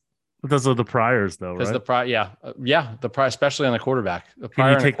 It's those are the priors, though, because right? the prior, especially on the quarterback.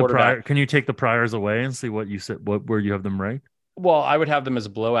 Can you take the priors away and see what you said? Where you have them ranked? Well, I would have them as a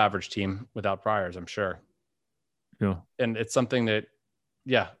below average team without priors, I'm sure. Yeah, and it's something that,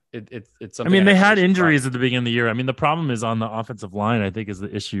 it's something. I mean, they had injuries at the beginning of the year. I mean, the problem is on the offensive line, I think, is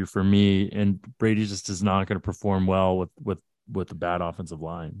the issue for me. And Brady just is not going to perform well with the bad offensive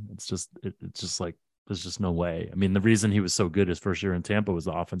line. It's just like, there's just no way. I mean, the reason he was so good his first year in Tampa was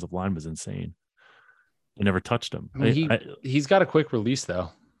the offensive line was insane. They never touched him. I mean, he's got a quick release,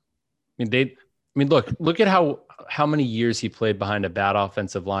 though. I mean, look at how many years he played behind a bad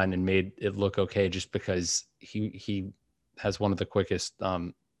offensive line and made it look okay just because he has one of the quickest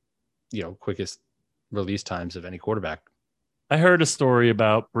release times of any quarterback. I heard a story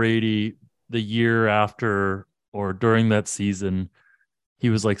about Brady the year after or during that season. He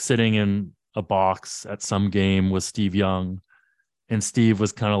was like sitting in a box at some game with Steve Young, and Steve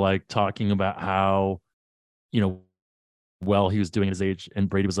was kind of like talking about how, well he was doing at his age, and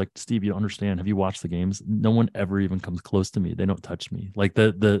Brady was like, Steve, you don't understand. Have you watched the games? No one ever even comes close to me. They don't touch me. Like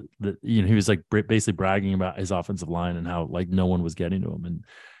he was like basically bragging about his offensive line and how like no one was getting to him, and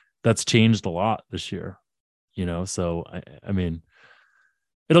that's changed a lot this year. So I mean,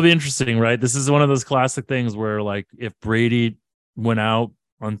 it'll be interesting, right? This is one of those classic things where like if Brady went out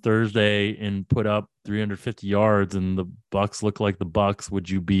on Thursday and put up 350 yards and the Bucks look like the Bucks, would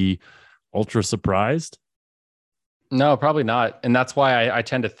you be ultra surprised? No, probably not. And that's why I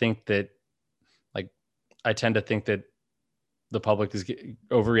tend to think that the public is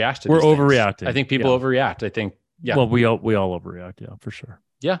overreacting. We're overreacting. I think people overreact. I think, Well, we all overreact. Yeah, for sure.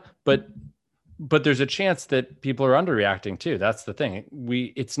 Yeah. But there's a chance that people are underreacting too. That's the thing.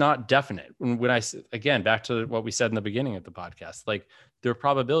 It's not definite. When again, back to what we said in the beginning of the podcast, like there are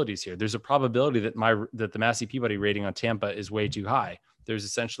probabilities here. There's a probability that the Massey Peabody rating on Tampa is way too high. There's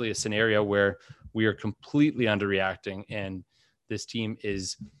essentially a scenario where we are completely underreacting and this team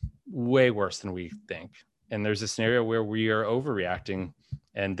is way worse than we think. And there's a scenario where we are overreacting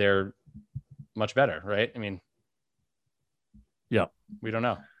and they're much better, right? I mean, yeah, we don't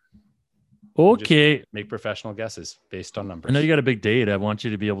know. Okay. Make professional guesses based on numbers. I know you got a big date. I want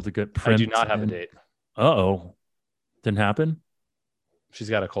you to be able to get print. I do not have a date. Uh-oh. Didn't happen? She's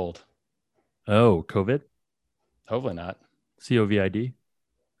got a cold. Oh, COVID? Hopefully not. COVID-19?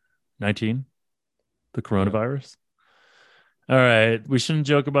 The coronavirus? Yeah. All right. We shouldn't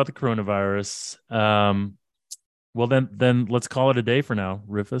joke about the coronavirus. Well, then let's call it a day for now.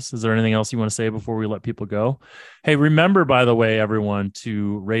 Rufus, is there anything else you want to say before we let people go? Hey, remember, by the way, everyone,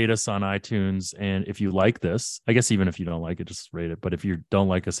 to rate us on iTunes. And if you like this, I guess even if you don't like it, just rate it. But if you don't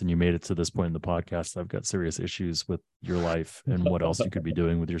like us and you made it to this point in the podcast, I've got serious issues with your life and what else you could be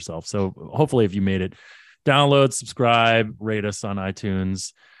doing with yourself. So hopefully if you made it, download, subscribe, rate us on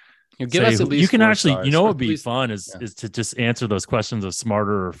iTunes. Give us at least you can actually stars. What would be fun is to just answer those questions of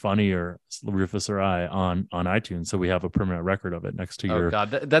Smarter or Funnier, Rufus or I on iTunes, so we have a permanent record of it next to your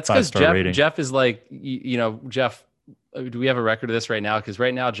that's because Jeff is like, Jeff, do we have a record of this right now? Because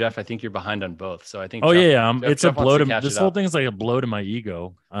right now, Jeff, I think you're behind on both. So I think it's a blow to this whole thing is like a blow to my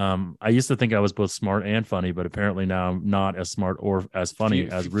ego. I used to think I was both smart and funny, but apparently now I'm not as smart or as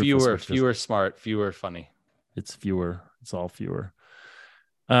funny as Rufus. Fewer smart, fewer funny. It's fewer. It's all fewer.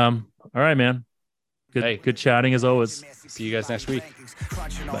 All right, man. Good chatting as always. See you guys next week.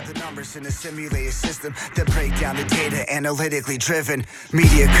 Crunching all the numbers in the simulated system that break down the data, analytically driven.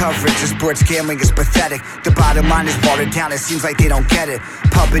 Media coverage of sports gambling is pathetic. The bottom line is watered down. It seems like they don't get it.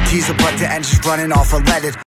 Puppet teaser, but the engine's running off unleaded.